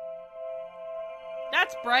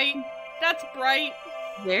 That's bright. That's bright.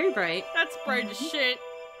 Very bright. That's bright as shit.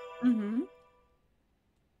 Mm-hmm.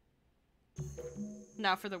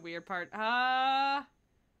 Now for the weird part.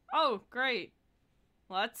 Oh, great.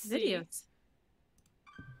 Let's see. Videos.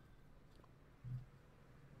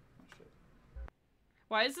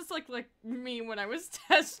 Why is this like me when I was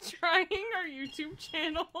test trying our YouTube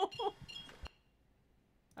channel?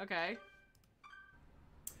 Okay.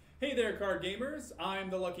 Hey there, card gamers. I'm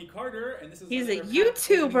the Lucky Carter, and this is He's a another pack opening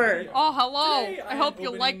YouTuber. video. Oh, hello. Today, I am hope you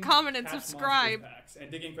like, opening comment, and Past subscribe. Monsters packs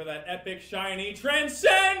and digging for that epic, shiny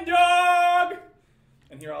Transcend Dog!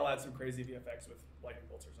 And here I'll add some crazy VFX with lightning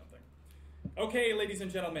bolts or something. Okay, ladies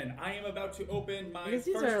and gentlemen, I am about to open my Because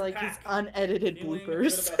these first are like pack. his unedited Feeling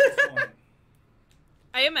bloopers. good about this one.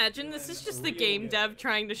 I imagine this is just the game dev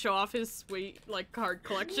trying to show off his sweet, like, card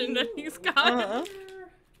collection that he's got. Uh-huh.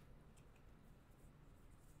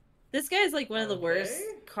 This guy is like one of the worst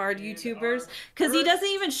card YouTubers because he doesn't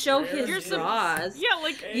even show his draws. Yeah,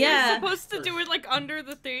 like, Yeah. you're supposed to do it, like, under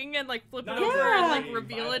the thing and, like, flip it Not over exactly and, a like,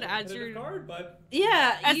 reveal it as competitive your... card, but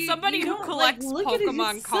Yeah, As somebody you who don't, collects look at it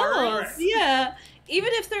Pokemon yourself. cards. Yeah, even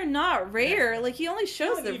if they're not rare, like he only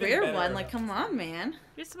shows Not the even rare better one. Like, about come on, man.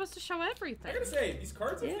 You're supposed to show I everything. gotta say, these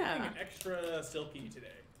cards are Yeah. feeling extra silky today.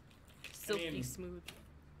 Silky mean- smooth.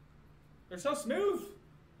 They're so smooth.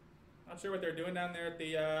 Not sure what they're doing down there at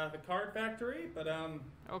the card factory, but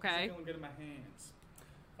Okay. feeling good in my hands.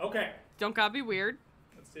 Okay, Don't gotta be weird.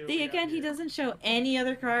 let's see. What See, we got again, he here. doesn't show any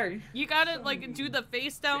other card. You gotta, like, do the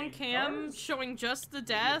face down Same cam cards? showing just the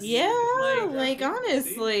desk. Yeah, Like, like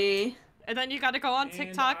honestly. And then you gotta go on And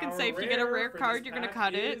TikTok and say if you get a rare for card, this you're gonna pack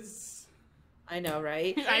cut it. is- I know,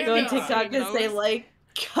 right? I Go on know. TikTok and say Those. like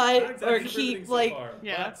Not cut exactly or everything keep so like. far,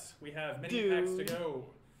 Yeah. But we have many packs to Dude. go.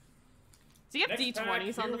 Do you have Next pack,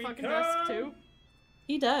 D20s on here the we fucking come. desk too?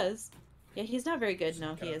 He does. Yeah, he's not very good. No,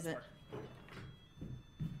 Cut he out isn't. part.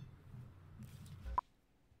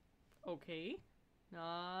 Okay.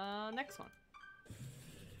 Next one.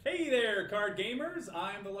 Hey there, card gamers!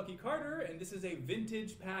 I'm the Lucky Carter, and this is a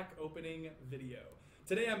vintage pack opening video.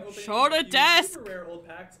 Today I'm opening Show the a few desk! super rare old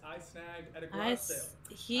packs I snagged at a I garage s-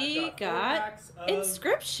 sale. he I've 4 got packs of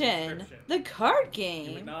Inscryption, the card You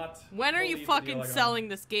game. would not When are you believe the deal fucking I got. selling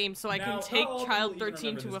this game so I Now, can not take all people Child even 13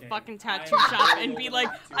 remember to this a game. fucking I'm tattoo very shop and old be enough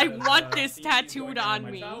like, to I have, want this seen tattooed going on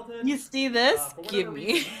my me. childhood. You see this? For Give whatever me.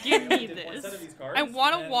 reason, Give I me did one this. set of these cards I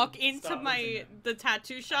want to and walk into stopped my using them. the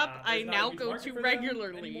tattoo shop I There's not a now huge go market to for them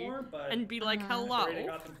regularly anymore, but and be like, Uh-huh. the hello. rate I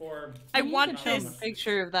got them for, I You want can show him this. a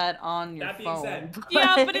picture of that on your That being phone. said,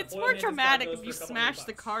 Yeah, but it's Boy, more man, it's got dramatic those if you for a couple smash $100,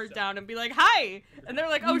 the card so. down and be like, hi! And they're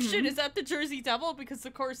like, oh Mm-hmm. shit, is that the Jersey Devil? Because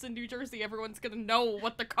of course in New Jersey everyone's gonna know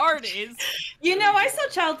what the card is. You know, I saw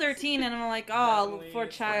Child 13 and I'm like, oh, Definitely poor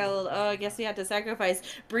it's child. fun. Oh, I guess he had to sacrifice.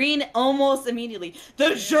 Breen almost immediately.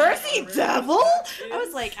 The Jersey Devil? I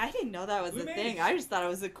was like, I didn't know that was a thing. I just thought it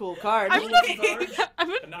was a cool card. I'm like, I'm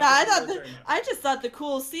But not I for thought very much. I just thought the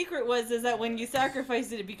cool secret is that when you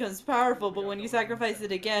sacrifice it, it becomes powerful. But when you sacrifice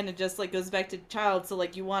it again, it just like goes back to child. So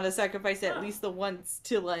like you want to sacrifice it at least the once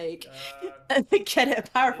to like get it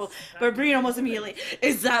powerful. But Breen almost immediately,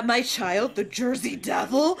 is that my child, the Jersey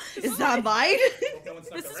Devil? Is that mine?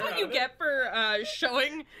 This is what you get for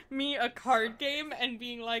showing me a card game and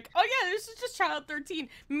being like, oh yeah, this is just Child 13.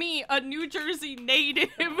 Me, a New Jersey native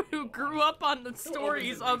who grew up on the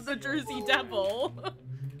stories of the Jersey Devil.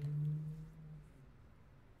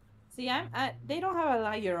 See, they don't have a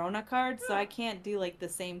La Llorona card, so I can't do like the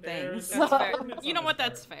same things. There's- That's fair. It's You know on what? this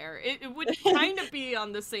That's card. fair. It would kind of be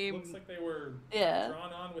on the Looks same. like they were Yeah.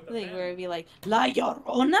 drawn on with a Like pen. where it'd be like La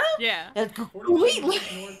Llorona. Yeah. That's 41 wait,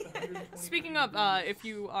 north, 120 Speaking of, if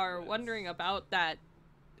you are wondering about that,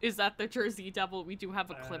 is that the Jersey Devil? We do have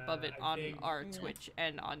a clip of it I on think- our Twitch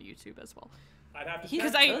and on YouTube as well. I'd have to He's-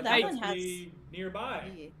 check, Because but I- it that might one has- be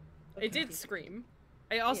nearby. It did scream.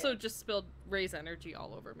 I also just spilled Ray's energy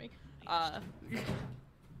all over me.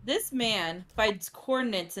 This man finds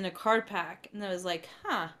coordinates in a card pack, and I was like,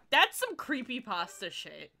 huh. That's some creepypasta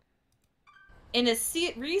shit. In a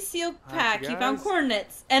resealed pack, he found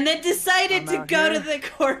coordinates, and then decided to go to the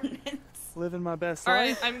coordinates. Living my best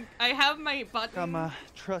life. life. I have my button I'm a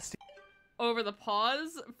trusty over the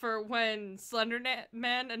pause for when Slender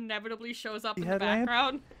Man inevitably shows up in the headlamp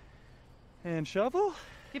background. and shovel.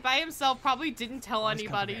 He by himself probably didn't tell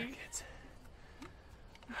anybody. All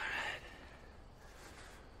right.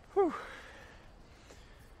 Whew.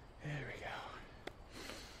 There we go.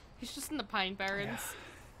 He's just in the Pine Barrens. Yeah.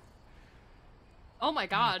 Oh my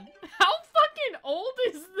god. How fucking old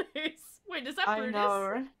is this? Wait, is that Brutus? I know,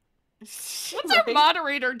 right? What's our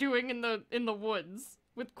moderator doing in the woods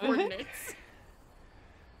with coordinates?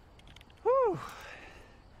 Whew.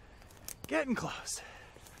 Getting close.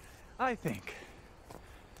 I think.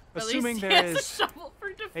 Assuming there is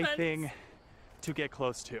a thing to get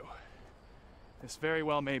close to. This very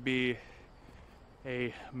well may be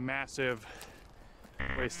a massive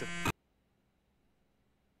waste of...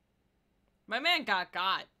 My man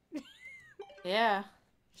got. Yeah.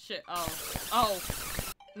 Shit. Oh.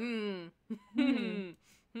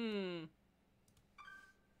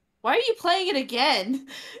 Why are you playing it again?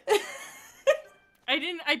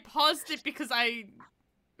 I paused it because I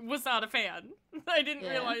was not a fan. I didn't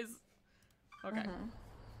realize. Okay.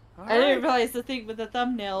 I didn't realize the thing with the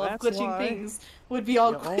thumbnail of glitching things would be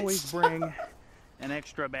all glitched. Always bring an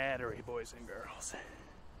extra battery, boys and girls.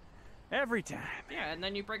 Every time. Yeah, and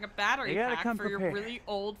then you bring a battery pack for your really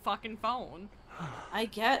old fucking phone. I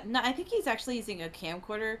think he's actually using a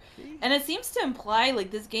camcorder, and it seems to imply,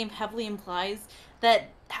 like, this game heavily implies that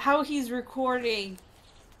how he's recording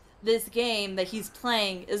this game that he's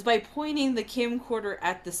playing is by pointing the camcorder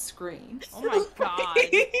at the screen. Oh my god.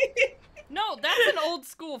 No, that's an old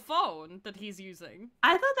school phone that he's using.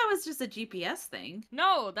 I thought that was just a GPS thing.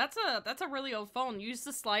 No, that's a really old phone. You used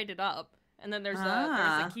to slide it up, and then there's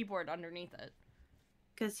a keyboard underneath it.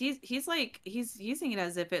 Because he's using it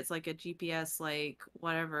as if it's like a GPS, like,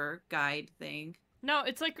 whatever guide thing. No,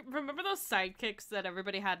 it's like, remember those sidekicks that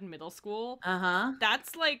everybody had in middle school? Uh-huh.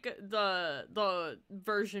 That's like the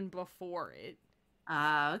version before it.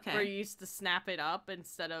 Okay. Where you used to snap it up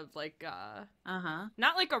instead of like uh-huh.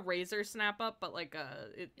 Not like a razor snap up, but like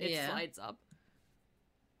it slides up.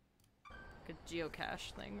 Like a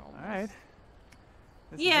geocache thing almost. Alright.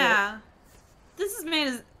 This is made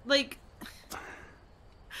as like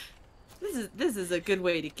This is a good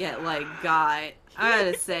way to get, like, got. I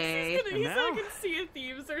gotta say. He's like in Sea of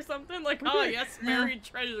Thieves or something. Like, oh yes, buried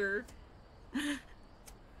treasure.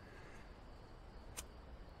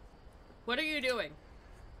 What are you doing?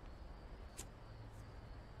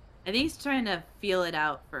 I think he's trying to feel it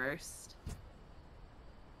out first.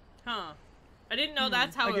 Huh. I didn't know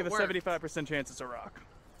that's how it worked. I give a 75% chance it's a rock.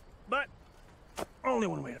 But only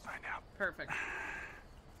one way to find out. Perfect.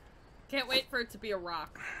 Can't wait for it to be a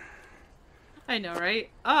rock. I know,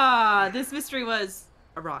 right? This mystery was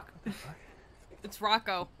a rock. It's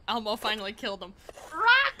Rocco. Elmo finally killed him.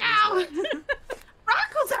 Rocco!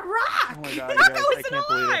 Rocco's a rock! Oh my god, Rocco guys, isn't I can't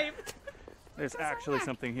alive! believe it. There's actually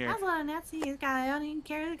something here. That's what a Nazi guy. I don't even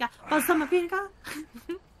care. That's a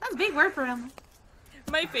big word for him.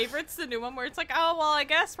 My favorite's the new one where it's like, oh, well, I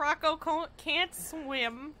guess Rocco can't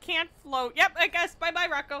swim, can't float. Yep, I guess. Bye-bye,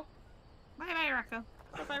 Rocco. Bye-bye, Rocco.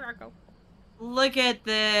 Bye-bye, Rocco. Look at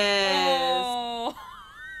this. Oh.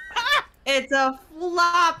 It's a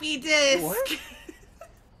floppy disk. What?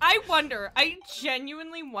 I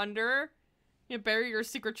genuinely wonder, you bury your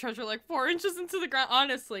secret treasure like 4 inches into the ground,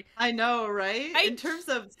 honestly. I know, right? In terms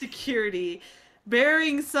of security,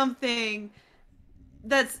 burying something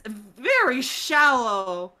that's very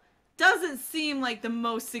shallow doesn't seem like the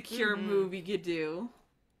most secure move you could do.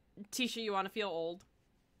 Tisha, you want to feel old?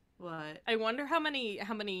 What? I wonder how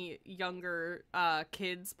many younger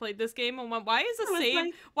kids played this game, and why is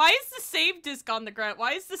the save disc on the ground?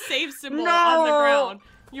 Why is the save symbol on the ground?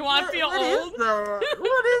 You want to feel old?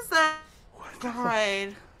 What is that? God.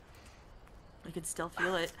 I can still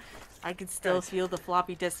feel it. I can still feel the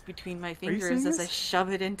floppy disk between my fingers as I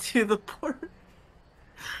shove it into the port.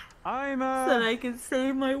 So that I can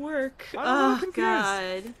save my work. Oh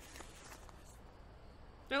god.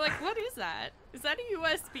 They're like, what is that? Is that a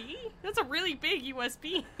USB? That's a really big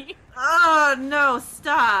USB. Oh no!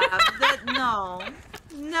 Stop! No.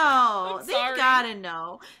 They gotta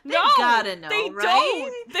know. They gotta know,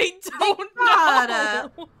 right? They don't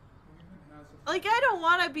know. Like, I don't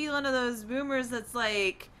want to be one of those boomers that's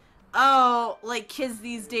like, oh, like, kids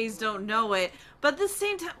these days don't know it. But at the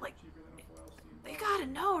same time, like, they gotta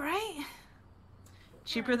know, right?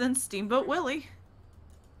 Cheaper than Steamboat Willie.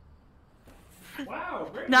 Wow.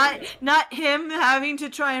 Great. Not him having to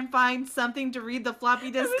try and find something to read the floppy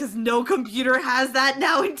disk because no computer has that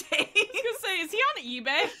nowadays. I was gonna say, is he on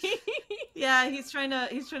eBay? Yeah, he's trying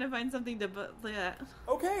to find something to yeah.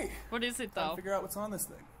 Okay. What is it Gotta though? figure out what's on this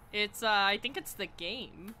thing. It's I think it's the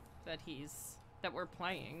game that we're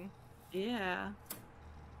playing. Yeah.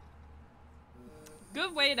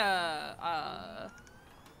 Good way to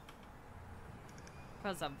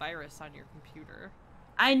cause a virus on your computer.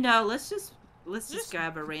 I know. Let's just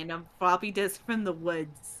grab a random floppy disk from the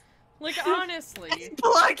woods. Like, honestly.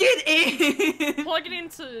 Plug it in! Plug it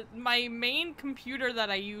into my main computer that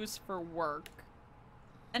I use for work.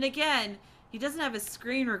 And again, he doesn't have a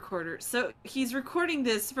screen recorder, so he's recording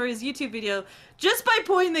this for his YouTube video just by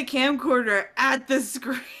pointing the camcorder at the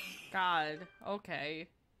screen. God, okay.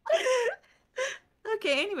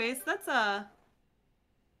 Okay, anyways, that's all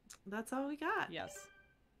we got. Yes.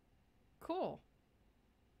 Cool.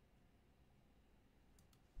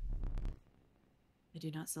 I do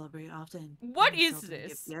not celebrate often. What I is seldom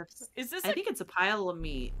this? give gifts. Is this I think it's a pile of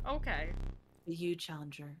meat. Okay. You,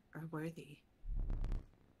 challenger, are worthy.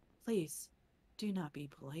 Please, do not be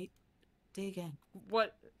polite. Dig in.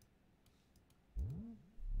 What?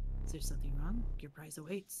 Is there something wrong? Your prize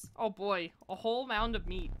awaits. Oh boy, a whole mound of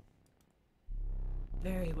meat.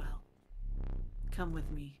 Very well. Come with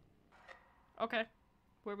me. Okay.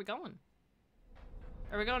 Where are we going?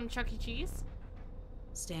 Are we going to Chuck E. Cheese?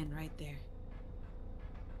 Stand right there.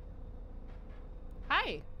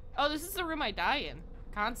 Hi. Oh, this is the room I die in.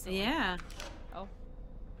 Constantly. Yeah. Oh.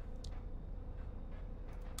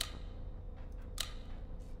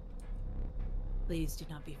 Please do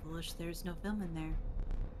not be foolish. There's no film in there.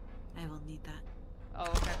 I will need that. Oh,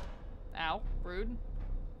 okay. Ow. Rude.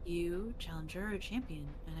 You, challenger, are a champion,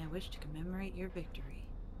 and I wish to commemorate your victory.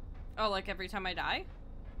 Oh, like every time I die?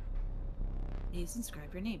 Please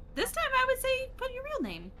inscribe your name. This time I would say put your real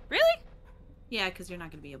name. Really? Yeah, because you're not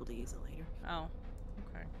going to be able to use it later. Oh.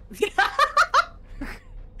 Okay.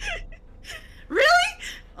 Really?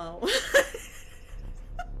 Oh.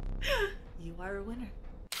 You are a winner.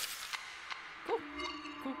 Cool.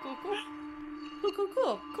 Cool, cool, cool. Cool, cool,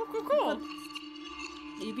 cool. Cool, cool, cool.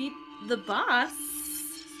 You beat the boss.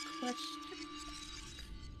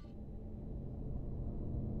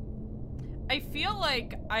 I feel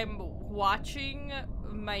like I'm watching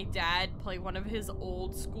my dad play one of his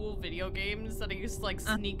old school video games that I used to like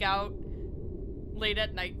sneak out late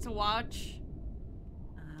at night to watch.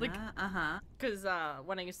 Like, because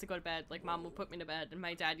when I used to go to bed, like mom would put me to bed and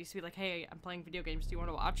my dad used to be like, hey, I'm playing video games, do you want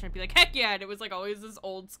to watch? And I'd be like, heck yeah. And it was like always this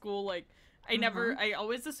old school, like, I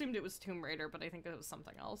always assumed it was Tomb Raider, but I think it was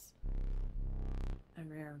something else. A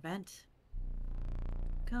rare event.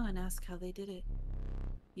 Go and ask how they did it.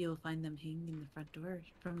 You'll find them hanging in the front door,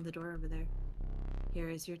 from the door over there. Here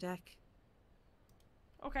is your deck.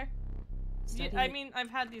 Okay. Study I it. mean, I've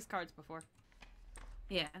had these cards before.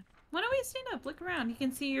 Yeah. Why don't we stand up? Look around. You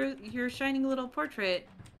can see your shining little portrait.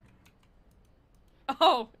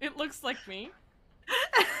 Oh, it looks like me.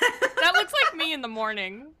 That looks like me in the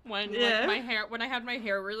morning when like, when I had my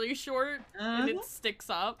hair really short and it sticks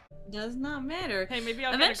up. Does not matter. Hey, maybe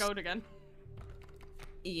I'll get a goat again.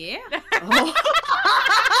 Yeah. Oh.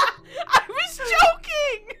 I was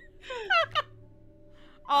joking.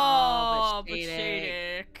 Oh,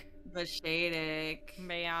 but Shadic.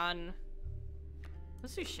 Man.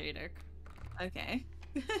 Let's do Shadic. Okay.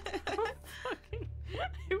 I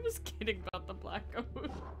was kidding about the black goat.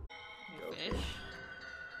 Fish.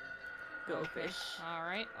 Go fish.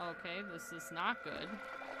 Alright, okay, this is not good.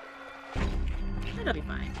 That'll be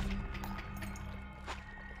fine.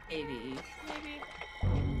 Maybe. Maybe.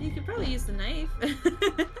 You could probably use the knife.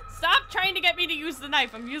 Stop trying to get me to use the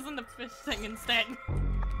knife. I'm using the fish thing instead.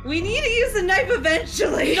 We need to use the knife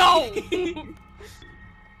eventually. No!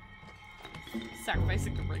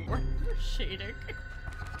 Sacrificing the ringworm for Shadic.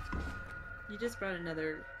 You just brought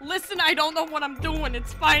another... Listen, I don't know what I'm doing.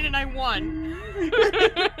 It's fine and I won.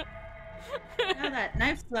 Now that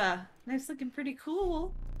knife's looking pretty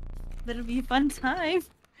cool. That'll be a fun time.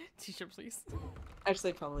 Teacher, please.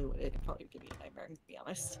 Actually, probably would. It'd probably give me a nightmare, to be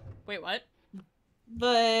honest. Wait, what?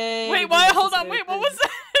 But... Wait, what? Hold on. Wait, what was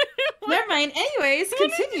that? Never mind. Anyways,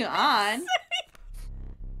 continue on.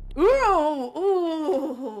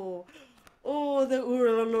 Ooh. Oh, the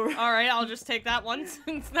ooh. Alright, I'll just take that one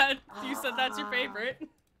since that you said that's your favorite.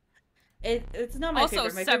 It's not my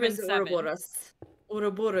favorite. My favorite is Ouroboros.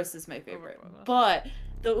 Ouroboros is my favorite. But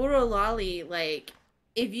the Urolali, like,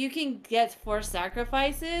 if you can get 4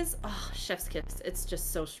 sacrifices, oh, chef's kiss. It's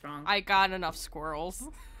just so strong. I got enough squirrels.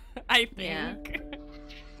 I think. Yeah.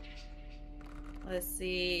 Let's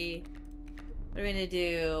see. What are we gonna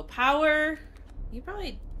do? Power? You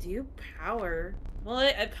probably do power.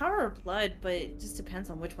 Well, power or blood, but it just depends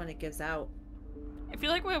on which one it gives out. I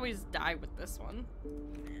feel like we always die with this one.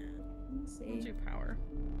 Let's see. We'll do power.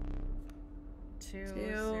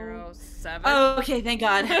 207. Oh, okay, thank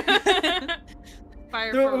God.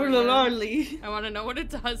 Fire for Lolly. I want to know what it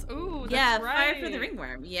does. Ooh, that's Yeah, right. fire for the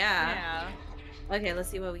ringworm. Yeah. Okay, let's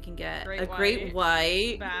see what we can get. Great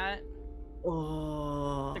white. Bat.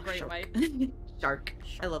 Oh. The great white. Shark.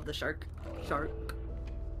 I love the shark. Shark.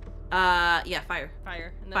 Yeah, fire.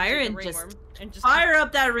 Fire. And then fire the and ringworm. just fire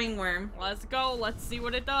up that ringworm. Let's go. Let's see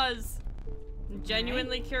what it does. I'm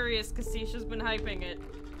genuinely curious because Tisha's been hyping it.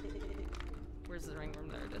 Where's the ringworm?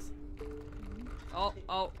 There it is. Oh,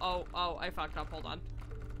 I fucked up. Hold on.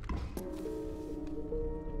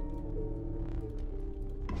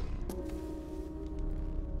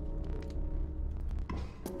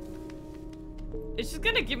 It's just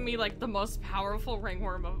gonna give me like the most powerful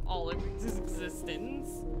ringworm of all of its existence.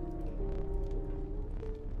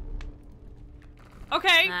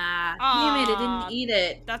 Okay. Damn it, it didn't eat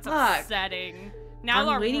it. That's upsetting. Now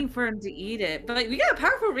I'm waiting for him to eat it, but we got a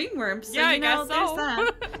powerful ringworm, so yeah, you know, I guess so.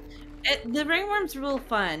 there's that. The ringworm's real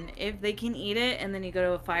fun. If they can eat it and then you go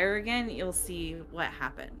to a fire again, you'll see what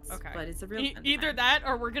happens. Okay. But it's a real fun either time. that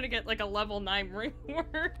or we're gonna get like a level 9 ringworm.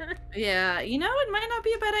 Yeah, you know, it might not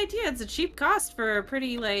be a bad idea. It's a cheap cost for a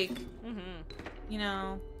pretty, like, you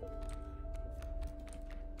know.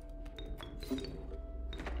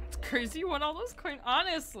 It's crazy you want all those coins,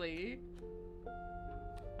 honestly.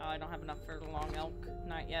 Oh, I don't have enough for the long elk.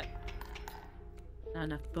 Not yet. Not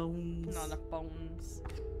enough bones. Not enough bones.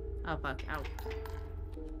 Oh, fuck. Ow.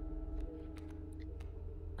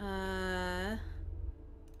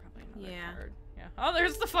 Probably another yeah. card. Yeah. Oh,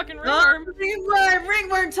 there's the fucking ringworm! Oh, ringworm!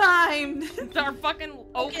 Ringworm time! It's our fucking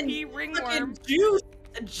OP ringworm. Fucking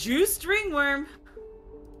juiced ringworm.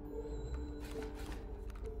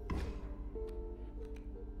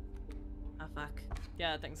 Oh, fuck.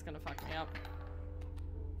 Yeah, that thing's gonna fuck me up.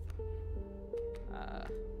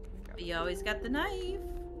 But you always got the knife.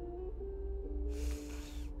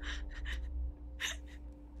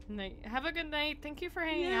 Night. Have a good night. Thank you for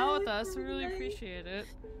hanging out with us. We really appreciate it.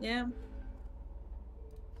 Yeah.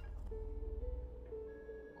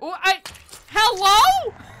 Oh,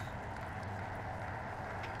 hello?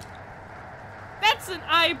 That's an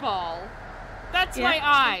eyeball. That's my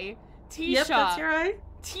eye. Tisha. Yep, that's your eye.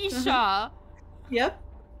 Tisha. Yep.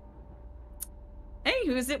 Hey,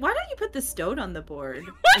 who is it? Why don't you put the stone on the board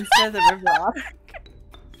instead of the river rock?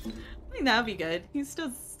 I think that'd be good. He's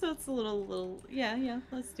still a little. Yeah.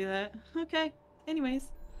 Let's do that. Okay.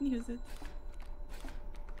 Anyways, use it.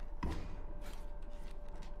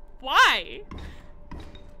 Why?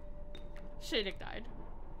 Shadek died.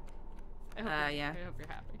 Yeah. I hope you're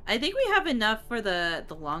happy. I think we have enough for the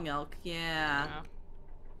long elk. Yeah.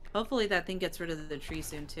 Hopefully that thing gets rid of the tree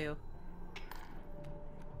soon too.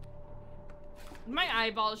 My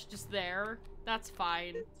eyeball's just there. That's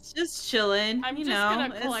fine. It's just chilling. I'm you just know,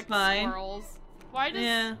 gonna collect it's fine. squirrels. Why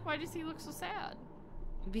does he look so sad?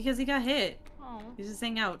 Because he got hit. Oh. He's just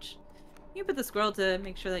saying ouch. You put the squirrel to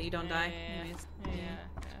make sure that you don't die. Anyways. Yeah.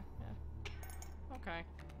 Okay.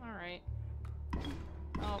 Alright.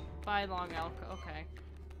 Oh, bye long elk. Okay.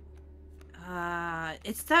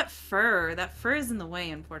 It's that fur. That fur is in the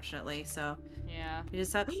way, unfortunately, so. Yeah. We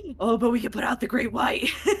just have. Oh, but we can put out the great white.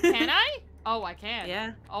 Can I? Oh, I can.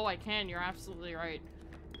 Yeah. Oh, I can. You're absolutely right.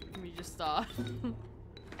 Let me just,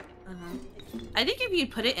 I think if you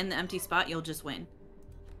put it in the empty spot, you'll just win.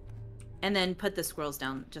 And then put the squirrels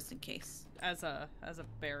down just in case. As a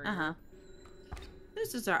barrier.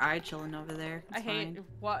 This is our eye chilling over there. It's I hate fine.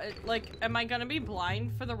 what. Like, am I gonna be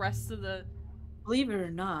blind for the rest of the? Believe it or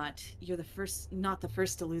not, you're not the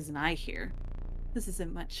first to lose an eye here. This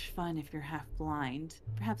isn't much fun if you're half blind.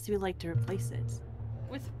 Perhaps you would like to replace it.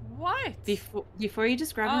 With what? Before you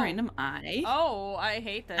just grab a random eye. Oh, I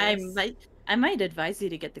hate this. I might advise you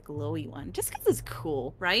to get the glowy one, just because it's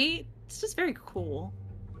cool, right? It's just very cool.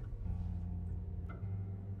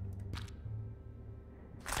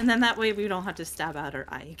 And then that way we don't have to stab out our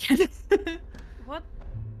eye again. What?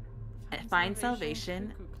 Find salvation.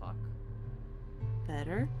 Cuckoo clock.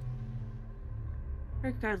 Better.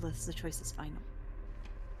 Regardless, the choice is final.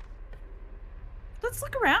 Let's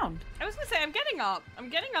look around. I was gonna say, I'm getting up. I'm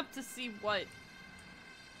getting up to see what.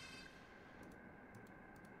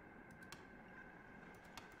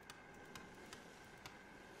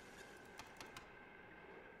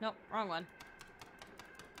 Nope, wrong one.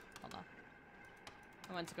 Hold on.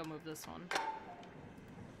 I went to go move this one.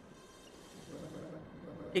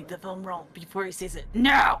 Make the film roll before he sees it.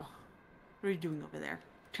 No! What are you doing over there?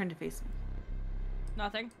 Turn to face me.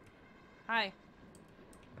 Nothing. Hi.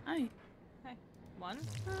 Hi. Hi. One?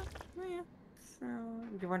 Oh, yeah. So,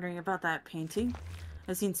 you're wondering about that painting?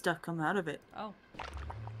 I've seen stuff come out of it. Oh.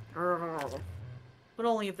 But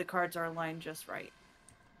only if the cards are aligned just right.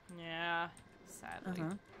 Yeah. Sadly.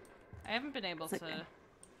 I haven't been able to...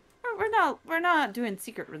 We're not doing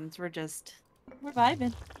secret runs, we're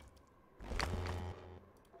vibing.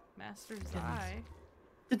 Master's Eye.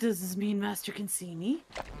 Does this mean Master can see me?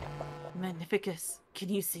 Magnificus, can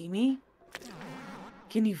you see me?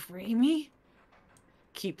 Can you free me?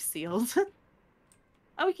 Keep sealed.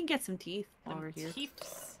 Oh, we can get some teeth while we're here.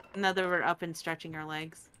 Teeths. Now that we're up and stretching our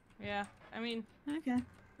legs. Yeah, I mean... Okay.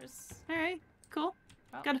 Alright, cool.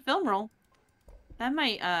 Oh. Got a film roll. That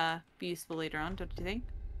might be useful later on, don't you think?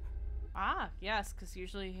 Ah, yes, because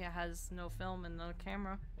usually he has no film and no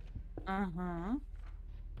camera. Uh-huh.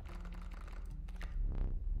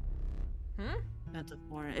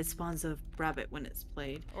 Metaphor. It spawns a rabbit when it's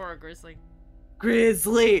played. Or a grizzly.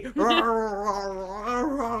 Grizzly!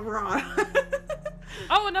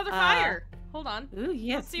 Oh, another fire! Hold on. Ooh,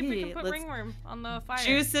 yes. Let's see if we can put ringworm on the fire.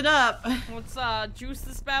 Juice it up! Let's juice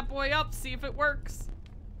this bad boy up, see if it works.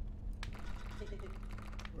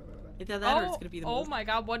 Either that or it's gonna be the Oh my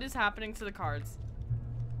god, what is happening to the cards?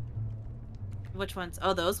 Which ones?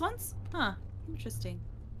 Oh, those ones? Huh. Interesting.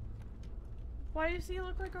 Why does he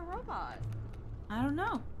look like a robot? I don't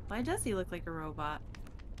know. Why does he look like a robot?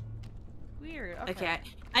 Weird. Okay,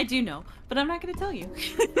 I do know, but I'm not gonna tell you.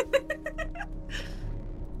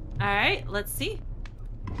 Alright, let's see.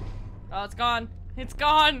 Oh, it's gone. It's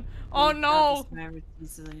gone! Oh no! The survivor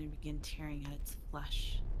seizes and begin tearing at its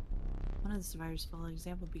flesh. One of the survivors followed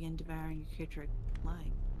example, began devouring your creature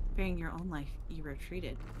alive. Fearing your own life, you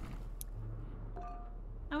retreated.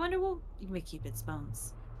 I wonder you may keep its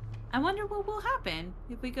bones. I wonder what will happen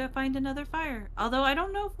if we go find another fire. Although I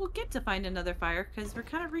don't know if we'll get to find another fire, because we're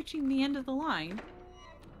kind of reaching the end of the line.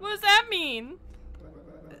 What does that mean?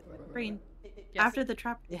 Breen. Yes. After the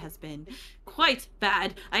trap has been quite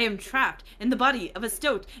bad, I am trapped in the body of a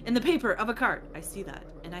stoat in the paper of a cart. I see that,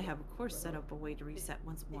 and I have of course set up a way to reset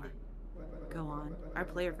once more. Go on, our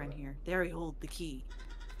player friend here. There he hold the key.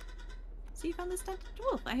 See, you found this dented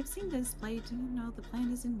wolf. I have seen this played. You know the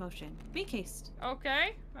plan is in motion. Make haste.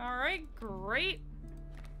 Okay. All right. Great.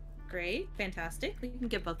 Great. Fantastic. We can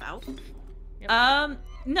get both out. Yep.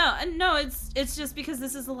 No, it's just because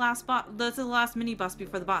this is the last boss. This is the last mini boss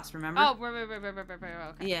before the boss. Remember? Oh, right.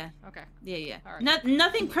 Okay. Yeah. Okay. Yeah. All right.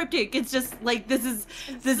 Nothing cryptic. It's just like this is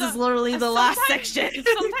literally the last section.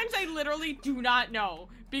 Sometimes I literally do not know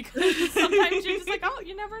because sometimes you're just like, oh,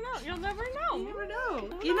 you never know. You'll never know. You never know.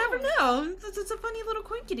 You never know. It's a funny little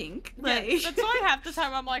coinkydink. Like yeah, that's why half the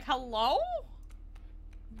time I'm like, hello.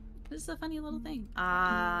 This is a funny little thing.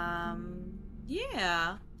 Yeah.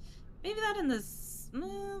 Maybe that in this...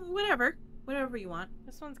 whatever. Whatever you want.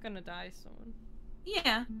 This one's gonna die soon.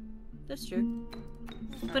 Yeah. That's true.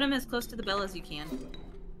 Okay. Put him as close to the bell as you can.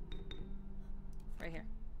 Right here.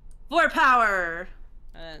 For power!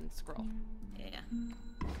 And scroll. Yeah.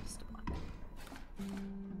 Just a block.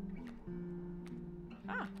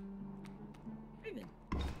 Ah. Raven.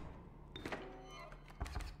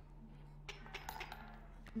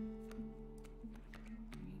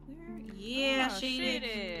 Yeah, oh,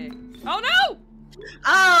 shaded. Oh no!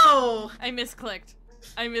 Oh! I misclicked.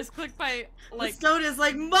 I misclicked by like. The stone is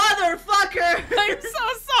like, motherfucker! I'm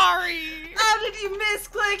so sorry. How did you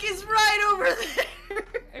misclick? He's right over there.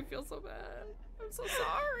 I feel so bad. I'm so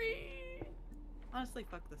sorry. Honestly,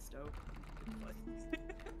 fuck the stove.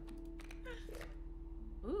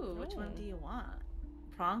 Ooh, which one do you want?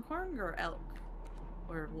 Pronghorn or elk?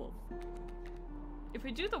 Or wolf? If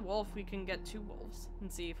we do the wolf, we can get 2 wolves and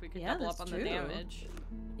see if we can Yeah, double up that's on the true. damage.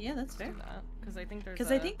 Yeah, that's fair. Because I think there's.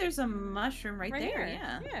 Because I think there's a mushroom right there. here.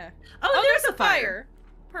 Yeah. Yeah. Oh, there's a fire.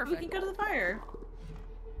 Perfect. We can go to the fire.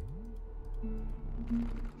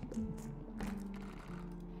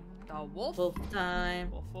 The wolf. Wolf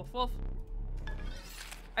time. Wolf.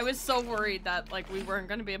 I was so worried that like we weren't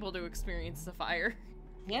gonna be able to experience the fire.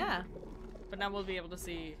 Yeah. But now we'll be able to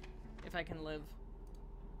see if I can live.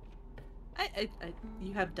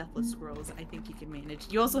 You have deathless squirrels. I think you can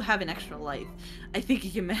manage. You also have an extra life. I think you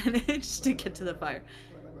can manage to get to the fire.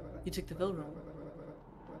 You took the Vil room.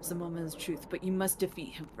 It's the moment of truth, but you must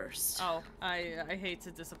defeat him first. Oh, I hate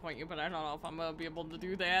to disappoint you, but I don't know if I'm gonna be able to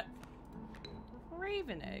do that.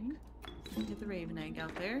 Raven egg. Get the raven egg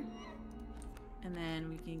out there. And then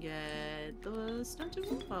we can get the stunted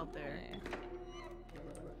wolf out there.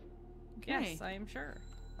 Okay. Yes, I am sure.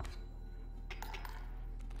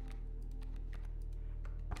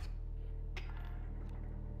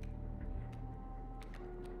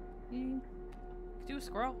 Do a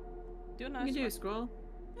squirrel. Do a nice. We can do a squirrel.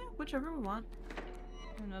 Yeah, whichever we want.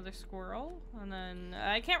 Another squirrel, and then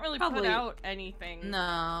I can't really put out anything.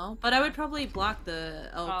 No, but I would probably block the.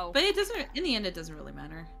 Oh, but it doesn't. In the end, it doesn't really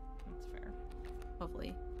matter. That's fair.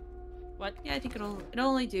 Hopefully. What? Yeah, I think it'll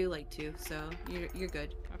only do like 2, so you're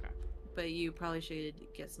good. Okay. But you probably should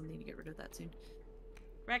get something to get rid of that soon.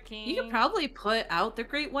 Rat King. You could probably put out the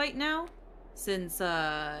Great White now, since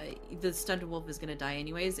the Stunted Wolf is gonna die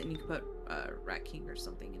anyways, and you can put Rat King or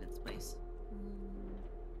something in its place.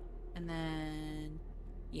 And then,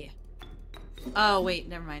 yeah. Oh wait,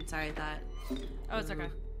 never mind. Sorry, that. Oh, it's okay.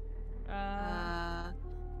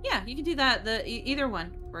 Yeah, you can do that. Either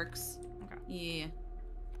one works. Okay. Yeah.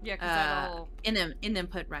 Yeah, because that'll. And then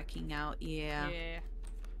put Rat King out. Yeah. Yeah.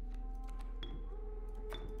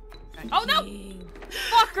 Rat Oh no! King.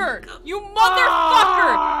 Fucker! You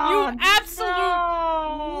motherfucker! You absolute.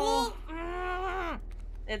 No!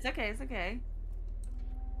 It's okay. It's okay.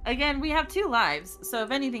 Again, we have 2 lives, so if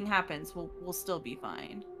anything happens, we'll still be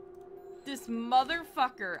fine. This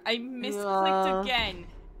motherfucker! I misclicked again,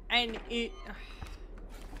 and it.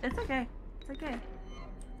 It's okay. It's okay.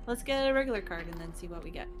 Let's get a regular card and then see what we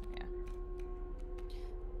get. Yeah.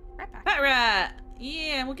 Right back. Pet rat!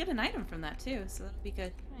 Yeah, and we'll get an item from that too, so that'll be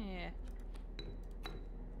good. Yeah.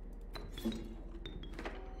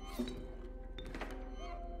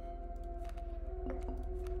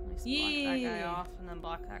 Block that guy off, and then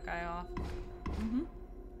block that guy off. Mm-hmm.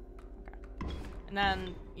 Okay. And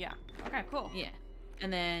then, yeah. Okay, cool. Yeah.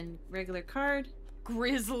 And then regular card.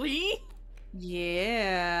 Grizzly?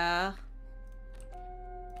 Yeah.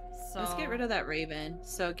 So... Let's get rid of that raven.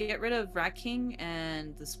 So get rid of Rat King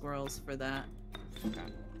and the squirrels for that. Okay.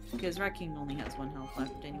 Because Rat King only has 1 health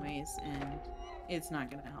left anyways, and it's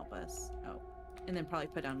not gonna help us. Oh. And then probably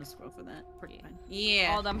put down the squirrel for that. Pretty fine.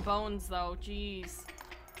 Yeah. All them bones though, jeez.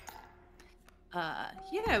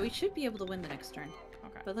 Yeah, we should be able to win the next turn.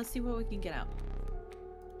 Okay. But let's see what we can get out.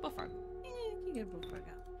 Bullfrog. Yeah, you can get a bullfrog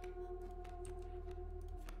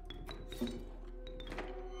out.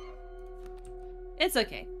 It's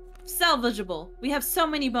okay. Salvageable. We have so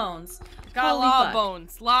many bones. Got Holy a lot fuck. of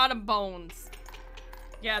bones. Lot of bones.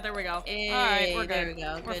 Yeah, there we go. Hey, Alright, we're good. There we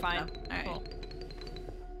go. We're Good fine. Alright. Cool.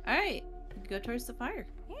 Alright. Go towards the fire.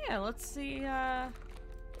 Yeah, let's see,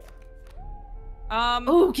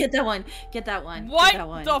 Oh, get that one. Get that one. What Get that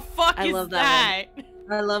one. the fuck I is love that?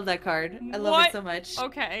 I love that card. I love it so much.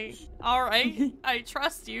 Okay. Alright. I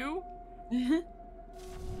trust you.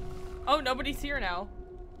 Oh, nobody's here now.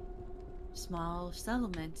 Small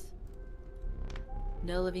settlement.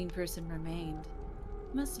 No living person remained.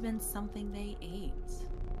 Must have been something they ate.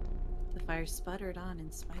 The fire sputtered on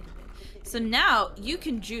in spite of it. So now you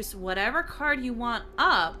can juice whatever card you want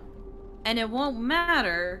up, and it won't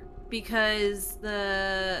matter because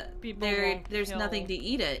there's nothing to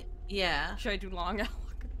eat it. Yeah. Should I do Long Elk?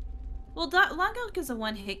 Well, Long Elk is a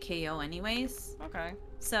 1-hit KO anyways. Okay.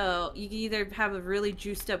 So you can either have a really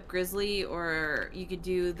juiced up Grizzly, or you could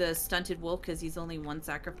do the Stunted Wolf because he's only 1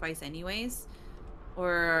 sacrifice anyways.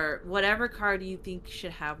 Or whatever card you think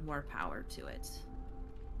should have more power to it.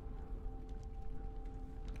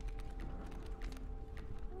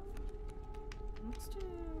 Let's do...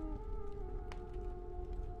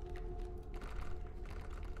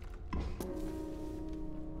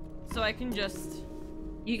 So I can just...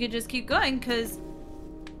 You could just keep going because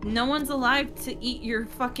no one's alive to eat your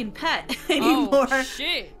fucking pet anymore. Oh,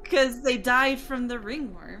 shit. Because they died from the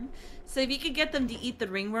ringworm. So if you could get them to eat the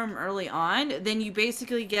ringworm early on, then you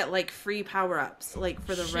basically get like free power-ups like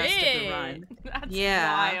for the rest of the run. That's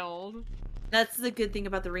yeah. wild. That's the good thing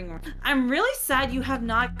about the ringworm. I'm really sad you have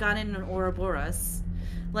not gotten an Ouroboros.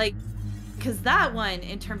 Like, because that one,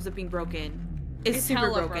 in terms of being broken, is It's super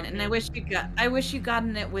hella broken. And I wish you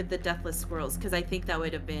gotten it with the Deathless Squirrels, because I think that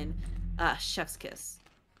would have been chef's kiss.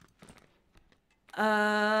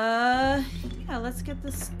 Yeah, let's get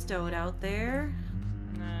the stowed out there.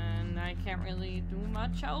 And I can't really do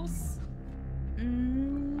much else.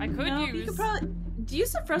 I could no, use... You could probably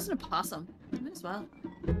use a frozen opossum. Might as well.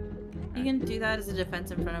 You can do that as a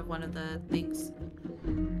defense in front of one of the things.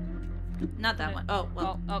 Not that one. Oh,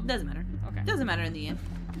 well, doesn't matter. Okay. Doesn't matter in the end.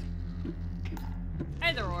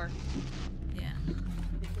 Either or. Yeah.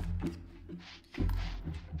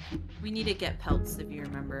 We need to get pelts, if you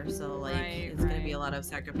remember, so, like, it's gonna be a lot of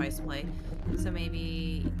sacrifice play. So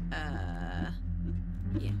maybe, yeah.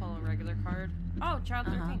 Pull a regular card. Oh, Child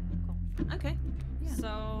 13. Cool. Okay. Yeah.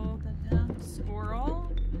 So,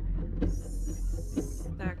 squirrel.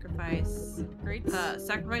 Sacrifice. Great.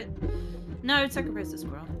 Sacrifice. No, I would sacrifice the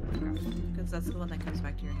squirrel. Because that's the one that comes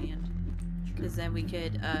back to your hand. because then we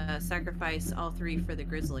could sacrifice all 3 for the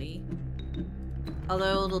grizzly.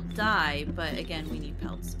 Although it'll die, but again, we need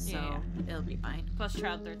pelts, so it'll be fine. Plus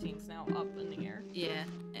Child 13's now up in the air. Yeah,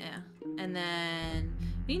 yeah. And then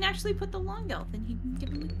we can actually put the long elf and he can give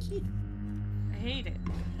him a Keith. I hate it.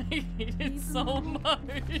 I hate it so much.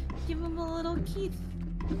 Give him a little Keith.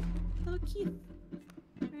 Little Keith.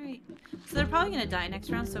 Alright. So they're probably gonna die next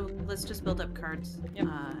round, so let's just build up cards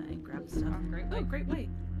and grab stuff. Oh, great white. Oh, great white.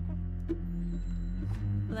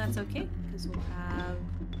 Well, that's okay, because we'll have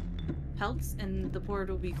pelts and the board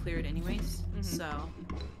will be cleared anyways, so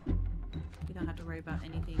we don't have to worry about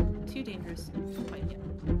anything too dangerous quite yet.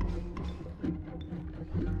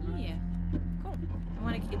 Yeah. Cool. I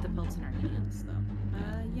want to keep the pelts in our hands, though.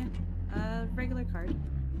 Regular card.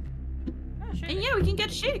 Oh, and yeah, we can get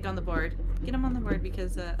Shadek on the board. Get him on the board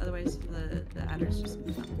because otherwise the adder's just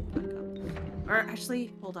gonna fuck up. Or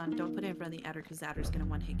actually, hold on, don't put it in front of the adder because the adder's gonna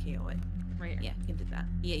one-hit KO it. Right. Yeah, you can do that.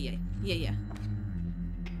 Yeah.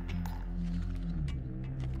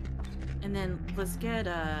 And then let's get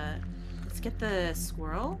the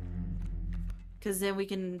squirrel. Because then we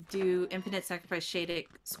can do infinite sacrifice Shadek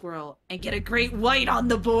squirrel and get a great white on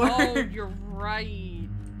the board. Oh, you're right.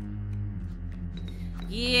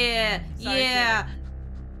 Yeah, Sorry, yeah.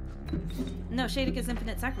 No, Shadek is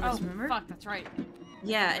infinite sacrifice, remember? Fuck, that's right.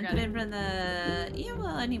 Yeah, and put it in front of the... Yeah,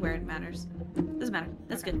 well, anywhere it matters. Doesn't matter.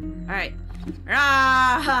 That's good. Alright.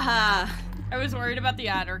 I was worried about the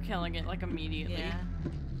adder killing it, like, immediately. Yeah.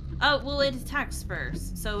 Oh, well, it attacks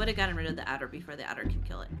first, so it would have gotten rid of the adder before the adder can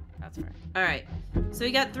kill it. That's right. Alright. So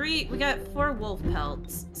we got 4 wolf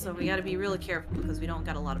pelts, so we gotta be really careful because we don't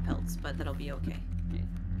got a lot of pelts, but that'll be okay.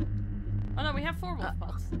 Oh no, we have 4 wolf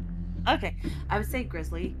pelts. Okay. I would say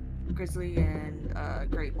grizzly and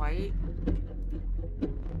great white.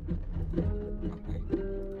 Okay.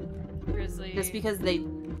 Grizzly. Just because they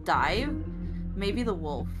dive, maybe the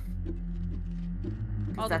wolf.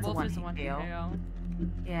 Oh, that's the wolf a is the one KO. KO.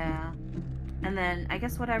 Yeah. And then I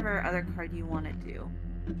guess whatever other card you want to do.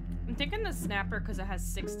 I'm thinking the snapper because it has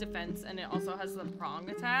 6 defense and it also has the prong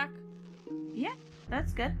attack. Yeah,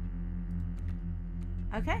 that's good.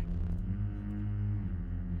 Okay.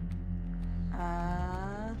 Okay,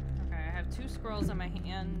 I have 2 scrolls in my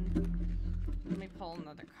hand. Let me pull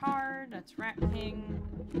another card. That's Rat King.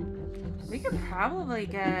 We could probably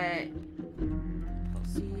get...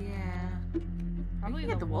 Yeah. Probably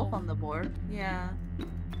get the wolf on the board. Yeah.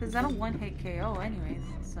 Because that'll one-hit KO anyways,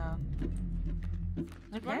 so...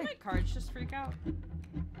 Did one of my cards just freak out?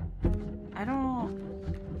 I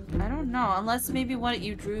don't know. Unless maybe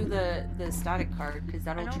you drew the static card, because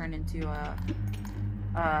that'll turn into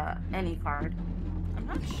any card. I'm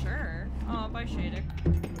not sure. Oh, bye Shadek.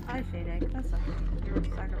 Bye Shadek. That's okay. You're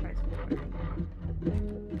sacrifice for it.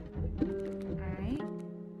 Alright.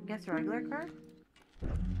 Guess a regular card?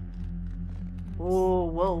 Oh,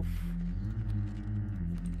 wolf.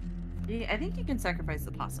 I think you can sacrifice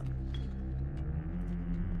the possum.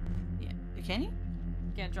 Yeah. Can you?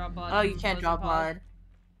 You can't draw blood. Oh, you can't draw blood.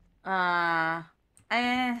 Not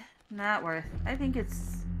worth. I think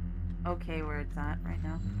it's okay where it's at right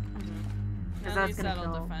now. Because that's gonna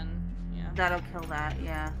kill. Defend. Yeah. That'll kill that,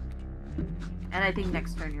 yeah. And I think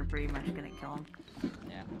next turn you're pretty much gonna kill him.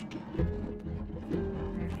 Yeah.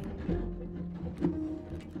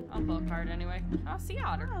 I'll pull a card anyway. Oh, Sea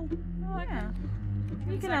Otter. Oh, like yeah.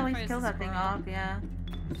 You can at least kill that thing off, yeah.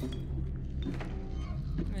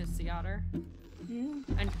 There's Sea Otter. Yeah.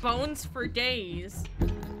 And bones for days.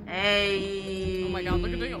 Hey. Oh my god,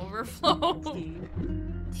 look at the overflow.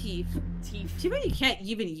 Teeth. Teeth. Too bad you can't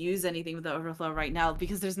even use anything with the overflow right now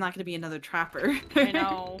because there's not going to be another trapper. I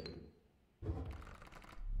know.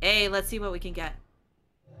 Hey, let's see what we can get.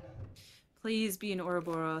 Please be an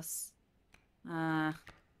Ouroboros.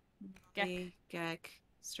 Gek.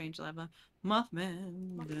 Strange Lava.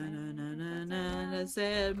 Mothman. I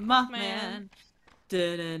said Mothman.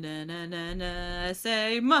 I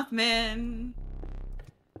say Mothman.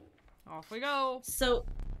 Off we go. So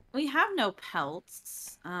we have no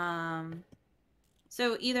pelts.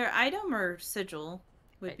 So either item or sigil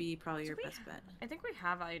would be probably your best bet. I think we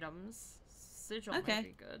have items. Sigil might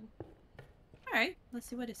be good. Alright, let's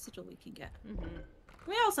see what a sigil we can get.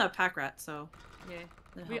 We also have pack rat, so... Yeah.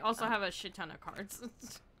 We also have a shit ton of cards.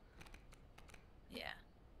 Yeah.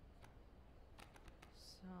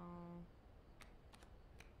 So...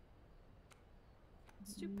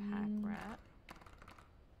 let's do pack rat.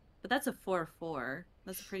 But that's a 4/4.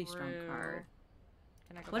 That's a pretty strong card.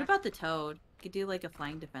 Can I go what back? about the toad? You could do like a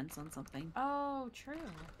flying defense on something. Oh, true.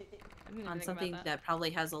 On something that probably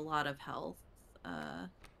has a lot of health.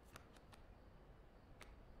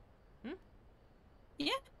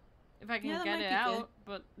 Yeah. If I can Yeah, that get might it be out, good.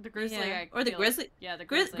 but the grizzly, Yeah. I Or the feel grizzly. Like, yeah, the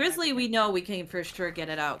grizzly. Grizzly, we know we can for sure get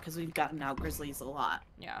it out because we've gotten out grizzlies a lot.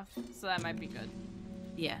 Yeah, so that might be good.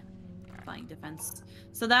 Yeah. Flying defense.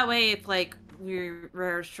 So that way, if like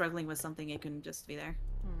we're struggling with something, it can just be there.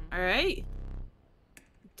 Hmm. All right.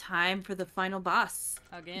 Time for the final boss.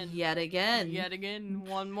 Again. Yet again. Yet again.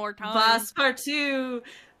 One more time. Boss part 2.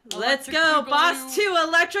 Let's Electric go. Blue Boss Glue. 2.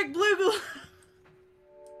 Electric blue glue.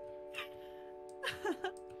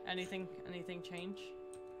 Anything change?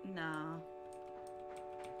 No.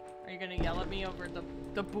 Are you gonna yell at me over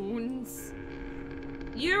the boons?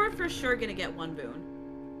 You're for sure gonna get one boon.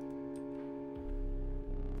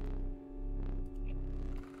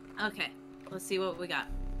 Okay, let's see what we got.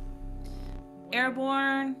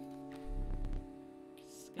 Airborne.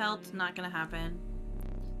 Pelt, not gonna happen.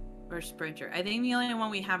 Or Sprinter. I think the only one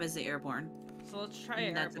we have is the Airborne. So let's try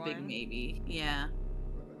And airborne. that's a big maybe. Yeah.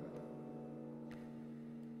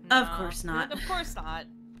 No. Of course not. Of course not.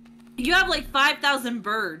 You have like 5,000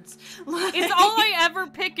 birds. It's all I ever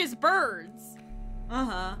pick is birds.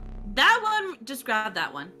 Uh-huh. That one, just grab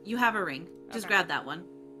that one. You have a ring. Just Okay. grab that one.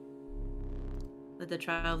 Let the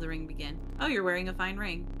trial of the ring begin. Oh, you're wearing a fine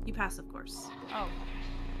ring. You pass, of course. Oh.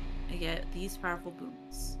 I get these powerful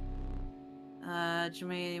boons.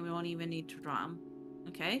 Jermaine, we won't even need to draw them.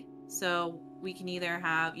 Okay, so we can either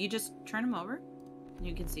have... You just turn them over, and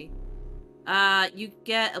you can see. You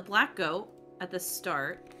get a black goat at the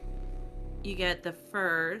start. You get the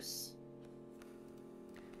furs.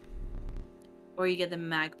 Or you get the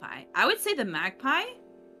magpie. I would say the magpie,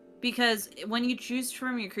 because when you choose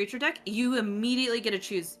from your creature deck, you immediately get to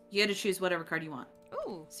choose. You get to choose whatever card you want.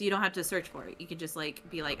 Ooh. So you don't have to search for it. You can just like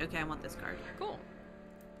be like, okay, I want this card. Cool.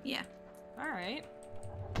 Yeah. All right.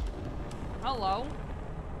 Hello.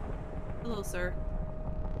 Hello, sir.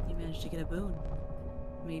 You managed to get a boon.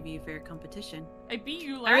 Maybe a fair competition. I beat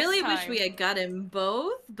you last I really time. wish we had gotten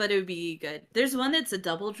both, but it would be good. There's one that's a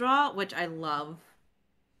double draw, which I love.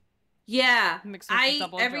 Yeah, Mixed with the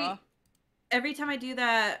double draw. Every time I do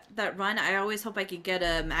that run, I always hope I could get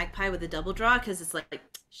a magpie with a double draw because it's like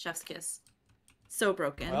chef's kiss. So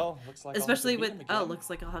broken. Well, looks like especially I'll have to with beat him again. looks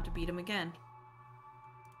like I'll have to beat him again.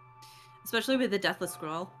 Especially with the deathless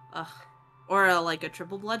squirrel, ugh, or like a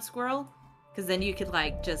triple blood squirrel, because then you could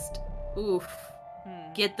like just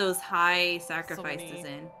get those high sacrifices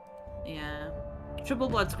in. Yeah, triple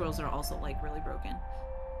blood squirrels are also like really broken.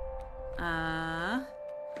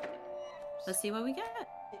 Let's see what we get.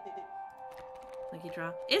 Lucky draw.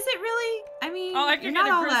 Is it really? I mean, Oh, I you're could not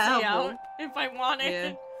get a all that grizzly helpful. out if I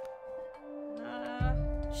wanted.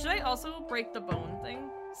 Yeah. Should I also break the bone thing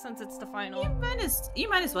since it's the final? You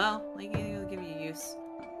might as well. Like it'll give you use.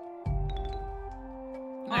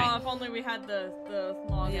 Oh, Alright. if only we had the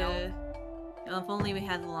long out. Well, if only we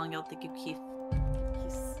had the long out that could keep.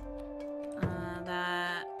 Yes.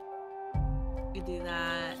 That. We do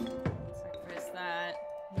that. Sacrifice that.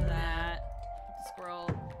 That. The squirrel.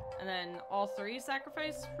 And then all three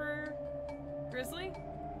sacrifice for Grizzly?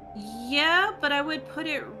 Yeah, but I would put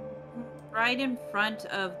it right in front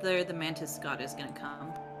of the mantis god is gonna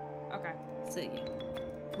come. Okay. So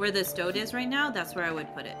yeah. Where the stoat is right now, that's where I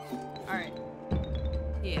would put it. Alright.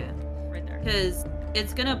 Yeah. Right there. Because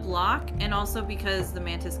it's gonna block, and also because the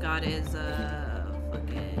mantis god is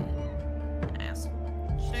fucking an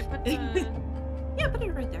asshole. Should I put the... Yeah, put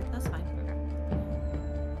it right there. That's fine. Okay.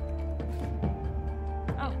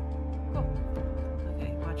 Oh, cool.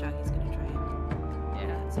 Okay, watch out. He's gonna try it.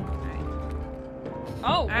 Yeah. That's it. Alright.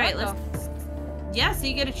 Oh, Alright, what let's... Yeah, so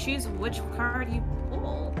you get to choose which card you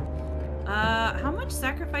pull. How much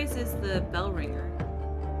sacrifice is the bell ringer?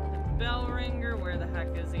 The bell ringer, where the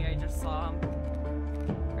heck is he? I just saw him.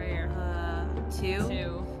 Right here. 2?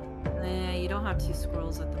 2. You don't have 2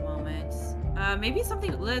 scrolls at the moment. Maybe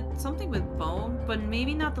something with bone, but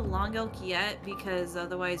maybe not the long elk yet, because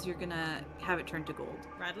otherwise you're gonna have it turn to gold.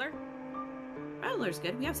 Rattler? Rattler's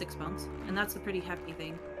good. We have 6 bones, and that's a pretty hefty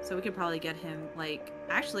thing. So we could probably get him, like...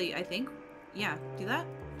 Actually, I think... Yeah, do that.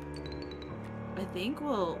 I think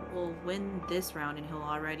we'll win this round, and he'll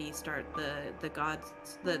already start the gods...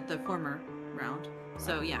 the former round.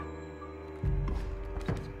 So, yeah.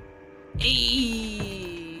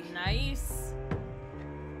 Hey! Nice.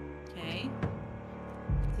 Okay.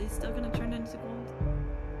 Is he still gonna turn into gold?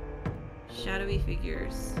 Shadowy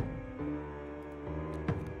figures.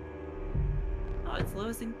 Oh, it's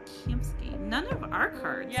Lois and Kamsky. None of our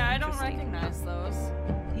cards. Yeah, I don't Interesting. recognize those.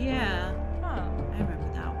 Yeah, Huh. I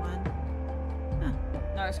remember that one.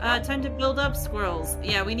 No, squirrel? Time to build up squirrels.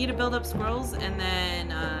 Yeah, we need to build up squirrels, and then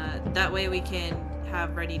that way we can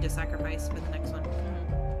have ready to sacrifice for the next one.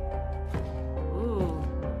 Mhm. Ooh.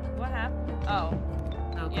 What happened? Oh.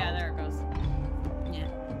 Yeah, there it goes. Yeah.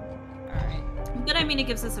 Alright. But I mean, it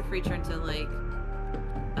gives us a free turn to, like,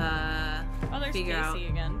 Oh, there's figure Casey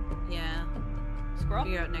again. Yeah. Squirrel?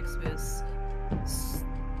 Figure out next moves.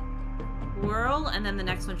 Squirrel, and then the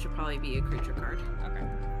next one should probably be a creature card. Okay.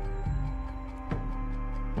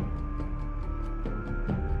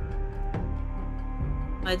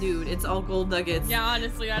 My dude, it's all gold nuggets. Yeah,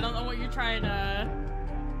 honestly, I don't know what you're trying to...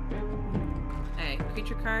 Okay,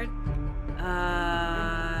 creature card.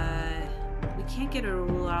 We can't get a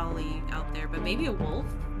lolly out there, but maybe a wolf?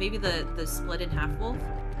 Maybe the split in half wolf?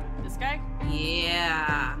 This guy?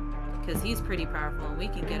 Yeah. Because he's pretty powerful, and we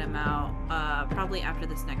can get him out probably after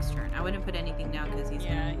this next turn. I wouldn't put anything now because he's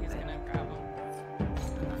gonna grab him.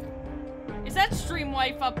 Is that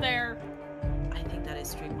Streamwife up there? I think that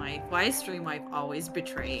is Streamwife. Why is Streamwife always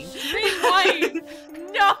betraying? Streamwife!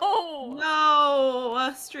 No!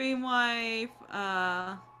 No! Streamwife.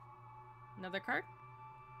 Another card?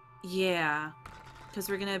 Yeah. Because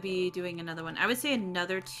we're gonna be doing another one. I would say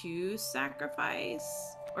another 2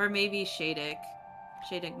 sacrifice. Or maybe Shadek.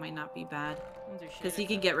 Shadek might not be bad. Because he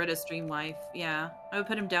can get rid of Streamwife. Yeah. I would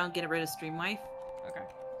put him down, get rid of Streamwife. Okay.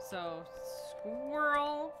 So,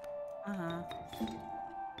 Squirrel. Uh-huh.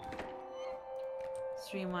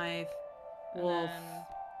 Streamwife. Wolf. Then...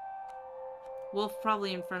 Wolf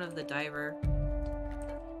probably in front of the diver.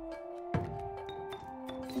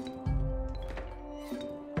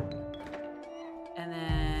 And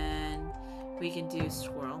then we can do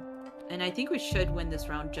Squirrel. And I think we should win this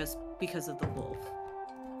round just because of the wolf.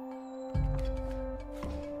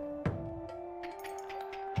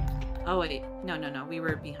 Oh wait, no, we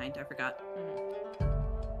were behind, I forgot.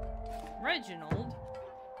 Reginald.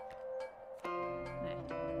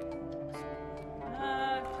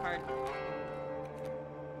 Card.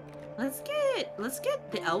 Let's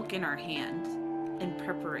get the elk in our hand in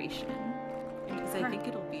preparation. Because I think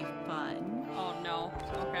it'll be fun. Oh no,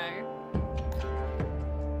 okay.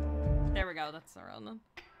 There we go, that's the round then.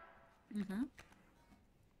 Mm-hmm.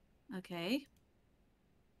 Okay.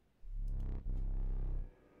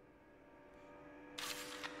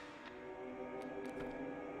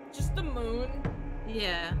 Just the moon?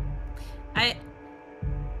 Yeah.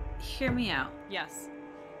 Hear me out. Yes.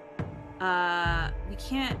 We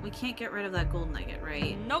can't get rid of that gold nugget,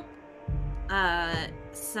 right? Nope.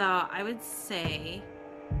 So I would say,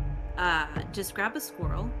 just grab a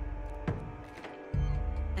squirrel.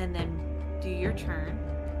 And then do your turn.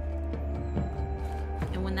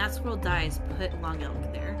 And when that squirrel dies, put long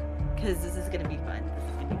elk there. Because this is gonna be fun.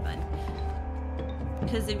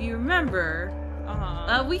 Because if you remember,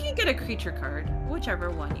 we can get a creature card. Whichever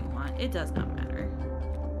one you want. It does not matter.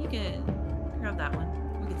 You can grab that one.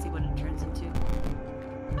 We can see what it turns into.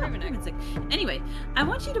 Anyway, I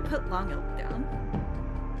want you to put long elk down.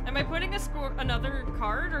 Am I putting another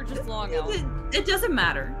card or just long elk? It doesn't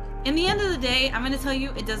matter. In the end of the day, I'm going to tell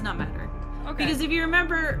you it does not matter. Okay. Because if you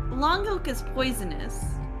remember, long elk is poisonous.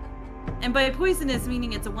 And by poisonous,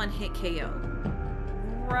 meaning it's a one-hit KO.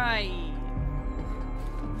 Right.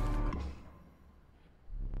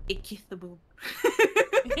 It gets the moon.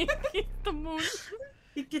 It gets the moon.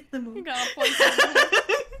 It gets the moon. You got a poison on the moon.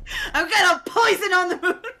 I've got a poison on the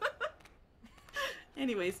moon.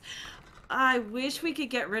 Anyways, I wish we could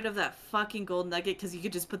get rid of that fucking gold nugget because you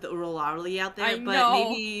could just put the Uralali out there. But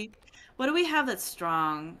maybe, what do we have that's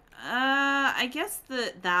strong? I guess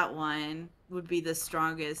that one would be the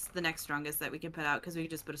strongest, the next strongest that we can put out because we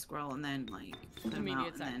could just put a squirrel and then like put them out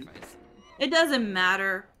and sacrifice. It doesn't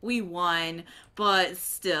matter. We won, but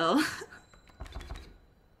still.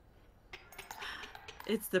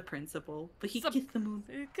 It's the principle. But he kissed the moon.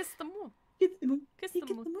 Kiss the moon. Kiss the moon. Kiss He the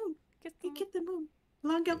kissed moon. the moon. Kiss the He moon. kissed the moon.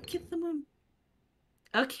 Long out kiss the moon.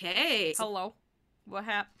 Okay. Hello. What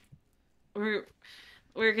happened?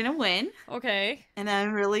 We're gonna win. Okay. And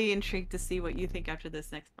I'm really intrigued to see what you think after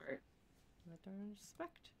this next part.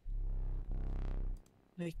 Respect.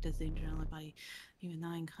 Wake the danger by you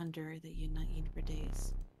gnawing hunger that you not eat for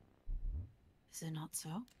days. Is it not so?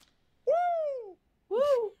 Woo!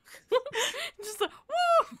 Woo! Just a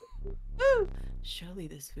woo! Woo! Surely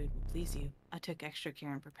this food will please you. I took extra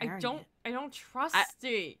care in preparing it. I don't trust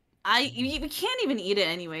it. We can't even eat it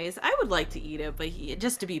anyways. I would like to eat it, but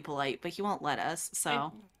just to be polite, but he won't let us,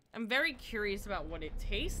 so. I'm very curious about what it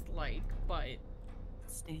tastes like, but...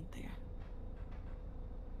 Stay there.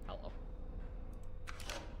 Hello.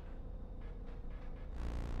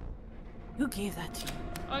 Who gave that to you?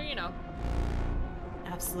 Oh, you know.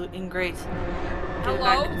 Absolute ingrate.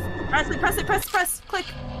 Hello? Press it, press, click.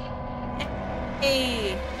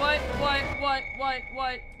 Hey. What?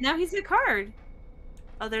 Now he's a card.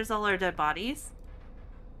 Oh, there's all our dead bodies.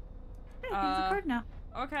 Hey, he's a card now.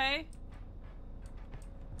 Okay.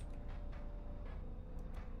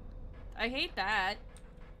 I hate that.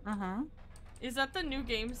 Uh-huh. Is that the new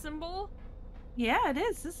game symbol? Yeah, it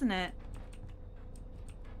is, isn't it?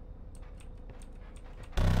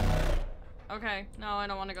 Okay. No, I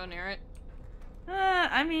don't want to go near it.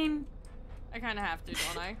 I mean... I kind of have to,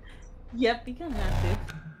 don't I? Yep, you kind of have to.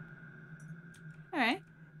 Alright.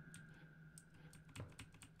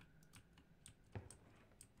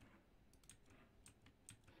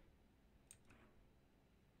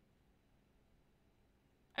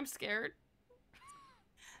 I'm scared.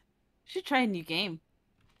 Should try a new game.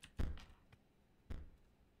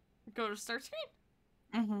 Go to start screen?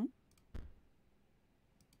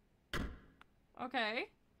 Mm-hmm. Okay.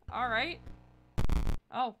 Alright.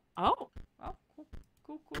 Oh. Oh. Oh, cool.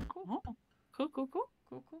 Cool, cool, cool. Oh. Cool, cool, cool.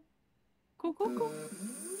 Cool, cool. Cool, cool, cool.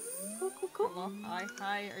 Cool, cool, cool. Hello. Hi.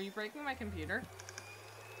 Hi. Are you breaking my computer?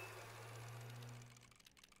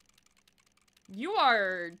 You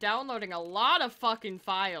are downloading a lot of fucking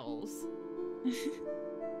files.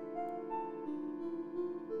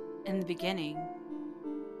 In the beginning,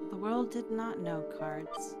 the world did not know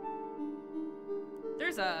cards.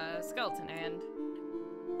 There's a skeleton hand.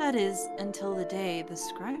 That is, until the day the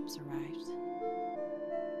scribes arrived.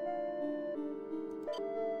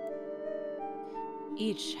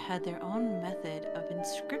 Each had their own method of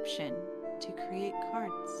inscription to create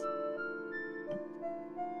cards.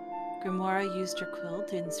 Grimora used her quill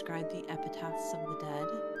to inscribe the epitaphs of the dead.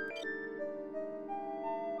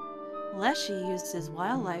 Leshy used his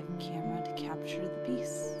wildlife camera to capture the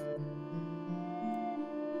beasts.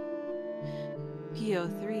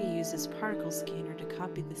 PO3 used his particle scanner to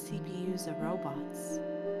copy the CPUs of robots.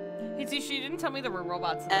 Hey, see, she didn't tell me there were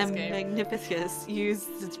robots in And this game. Magnificus used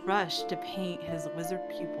his brush to paint his wizard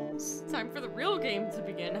pupils. Time for the real game to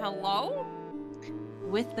begin. Hello?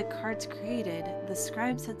 With the cards created, the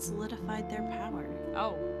scribes had solidified their power.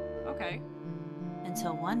 Oh, okay.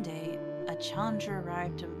 Until one day, a challenger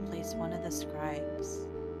arrived to replace one of the scribes.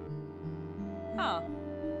 Huh.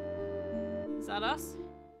 Is that us?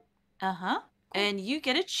 Uh-huh. And you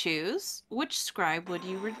get to choose which scribe would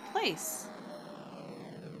you replace.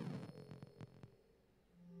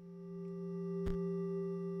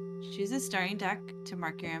 Choose a starting deck to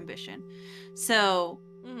mark your ambition. So,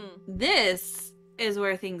 this is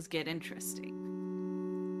where things get interesting.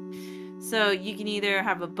 So you can either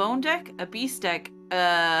have a bone deck, a beast deck,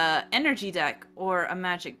 a energy deck, or a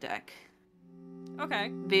magic deck. Okay.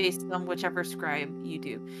 Based on whichever scribe you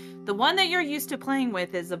do. The one that you're used to playing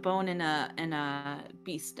with is a bone and a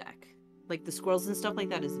beast deck. Like the squirrels and stuff like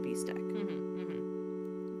that is a beast deck.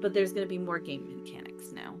 But there's going to be more game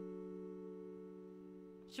mechanics now.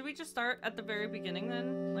 Should we just start at the very beginning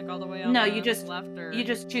then? Like all the way on No, the you just left or... You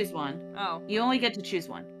just choose one. Oh. You only get to choose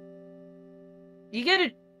one. You get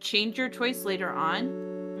to change your choice later on.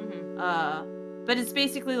 But it's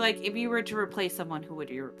basically like if you were to replace someone, who would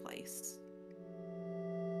you replace?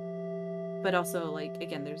 But also, like,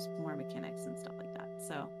 again, there's more mechanics and stuff like that.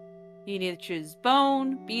 So you need to choose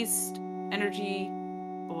bone, beast, energy,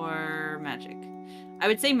 or magic. I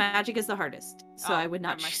would say magic is the hardest. So I would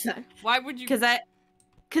not choose that. Why would you? Because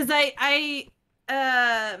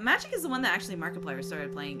magic is the one that actually Markiplier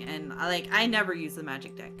started playing, and I never use the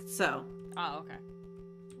magic deck. So Oh, okay.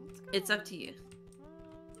 it's up to you.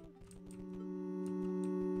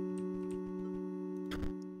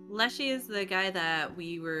 Leshy is the guy that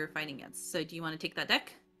we were fighting against. So do you want to take that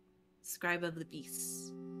deck? Scribe of the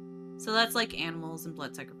Beasts. So that's like animals and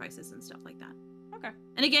blood sacrifices and stuff like that. Okay.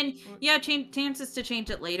 And again, yeah, chances to change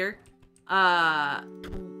it later. And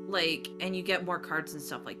you get more cards and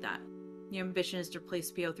stuff like that. Your ambition is to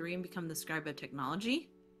replace PO3 and become the Scribe of Technology.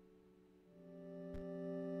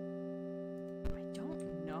 I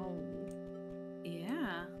don't know.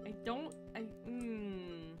 Yeah.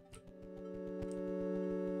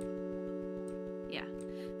 Yeah.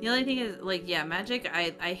 The only thing is, like, yeah, magic,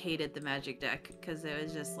 I hated the magic deck because it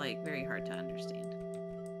was just, like, very hard to understand.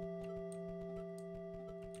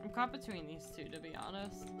 I'm caught between these two, to be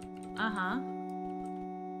honest. Uh-huh.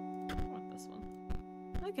 I want this one.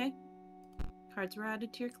 Okay. Cards were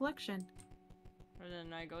added to your collection. And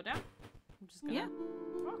then I go down. I'm just gonna... Yeah.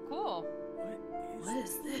 Oh, cool. What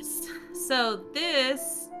is this? So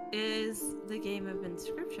this is the game of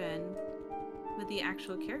Inscryption with the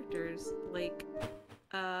actual characters, like,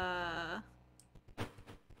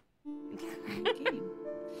 game.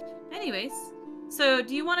 Anyways, so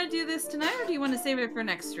do you want to do this tonight or do you want to save it for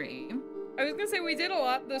next stream? I was gonna say we did a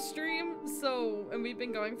lot this stream, and we've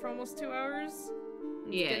been going for almost 2 hours.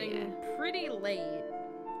 It's getting pretty late.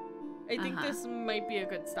 I think this might be a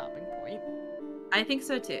good stopping point. I think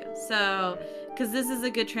so too. So, because this is a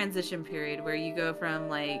good transition period where you go from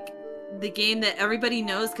like the game that everybody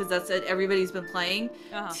knows because that's what everybody's been playing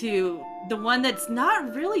to the one that's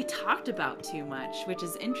not really talked about too much, which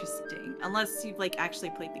is interesting unless you've like actually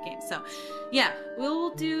played the game. So, yeah,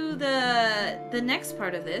 we'll do the next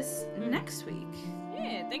part of this next week.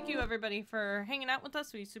 Yeah, thank you everybody for hanging out with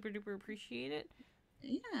us. We super duper appreciate it.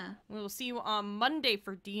 Yeah. We will see you on Monday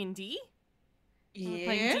for D&D. Yeah. We're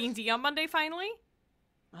playing D&D on Monday finally.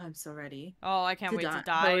 I'm so ready. Oh, I can't wait to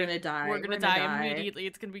die. We're gonna die. We're gonna die immediately.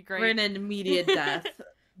 It's gonna be great. We're in an immediate death.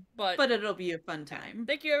 but it'll be a fun time.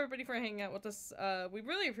 Thank you everybody for hanging out with us. We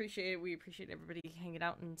really appreciate it. We appreciate everybody hanging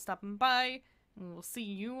out and stopping by. And we'll see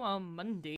you on Monday.